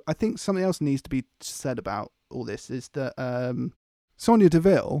also, I think something else needs to be said about all this is that Sonya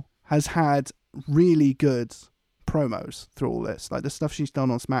Deville has had really good promos through all this. Like, the stuff she's done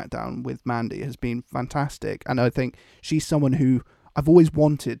on SmackDown with Mandy has been fantastic. And I think she's someone who I've always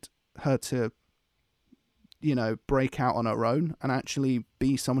wanted her to, break out on her own and actually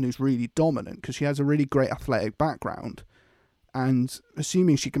be someone who's really dominant, because she has a really great athletic background. And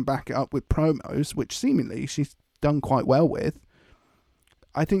assuming she can back it up with promos, which seemingly she's done quite well with,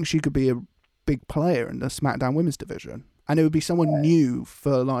 I think she could be a big player in the SmackDown Women's division. And it would be someone new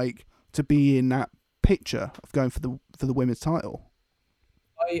for, to be in that picture of going for the women's title.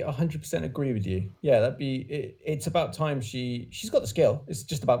 I 100% agree with you. Yeah, it's about time she's got the skill. It's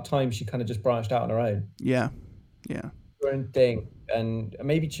just about time she kind of just branched out on her own. Yeah. Her own thing, and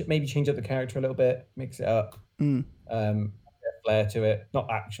maybe change up the character a little bit, mix it up. Flair to it, not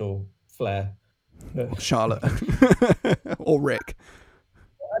actual Flair. Or Charlotte or Rick.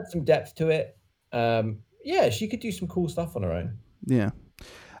 Add some depth to it. Yeah, she could do some cool stuff on her own. Yeah.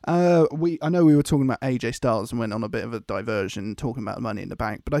 I know we were talking about AJ Styles and went on a bit of a diversion talking about Money in the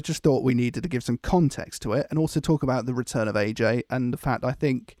Bank, but I just thought we needed to give some context to it and also talk about the return of AJ and the fact I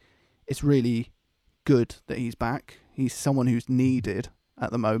think it's really good that he's back. He's someone who's needed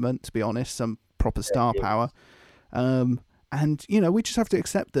at the moment, to be honest, some proper star power. And, we just have to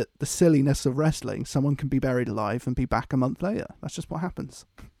accept that the silliness of wrestling, someone can be buried alive and be back a month later. That's just what happens.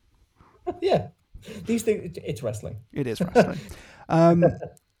 Yeah. These things, it's wrestling. It is wrestling.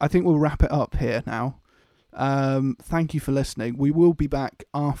 I think we'll wrap it up here now. Thank you for listening. We will be back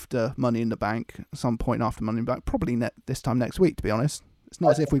after Money in the Bank, at some point after Money in the Bank, probably this time next week, to be honest. It's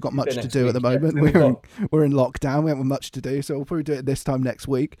not as if we've got much to do at the moment. We're in lockdown. We haven't much to do, so we'll probably do it this time next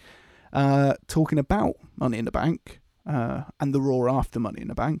week. Talking about Money in the Bank and the Raw after Money in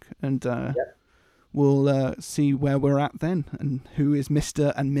the Bank. And we'll see where we're at then and who is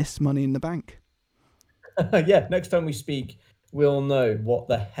Mr. and Miss Money in the Bank. Next time we speak, we'll know what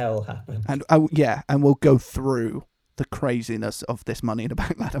the hell happened. And and we'll go through the craziness of this Money in the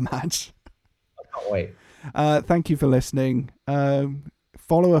Bank ladder match. I can't wait. Thank you for listening.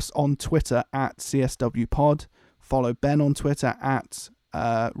 Follow us on Twitter at CSWPod. Follow Ben on Twitter at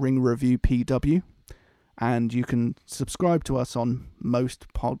RingReviewPW. And you can subscribe to us on most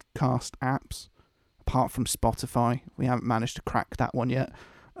podcast apps, apart from Spotify. We haven't managed to crack that one yet.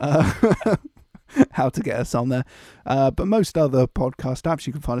 How to get us on there. But most other podcast apps,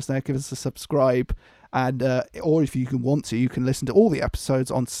 you can find us there. Give us a subscribe. And or if you want to, you can listen to all the episodes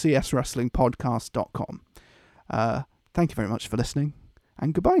on cswrestlingpodcast.com. Thank you very much for listening.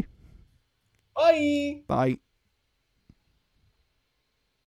 And goodbye. Bye. Bye.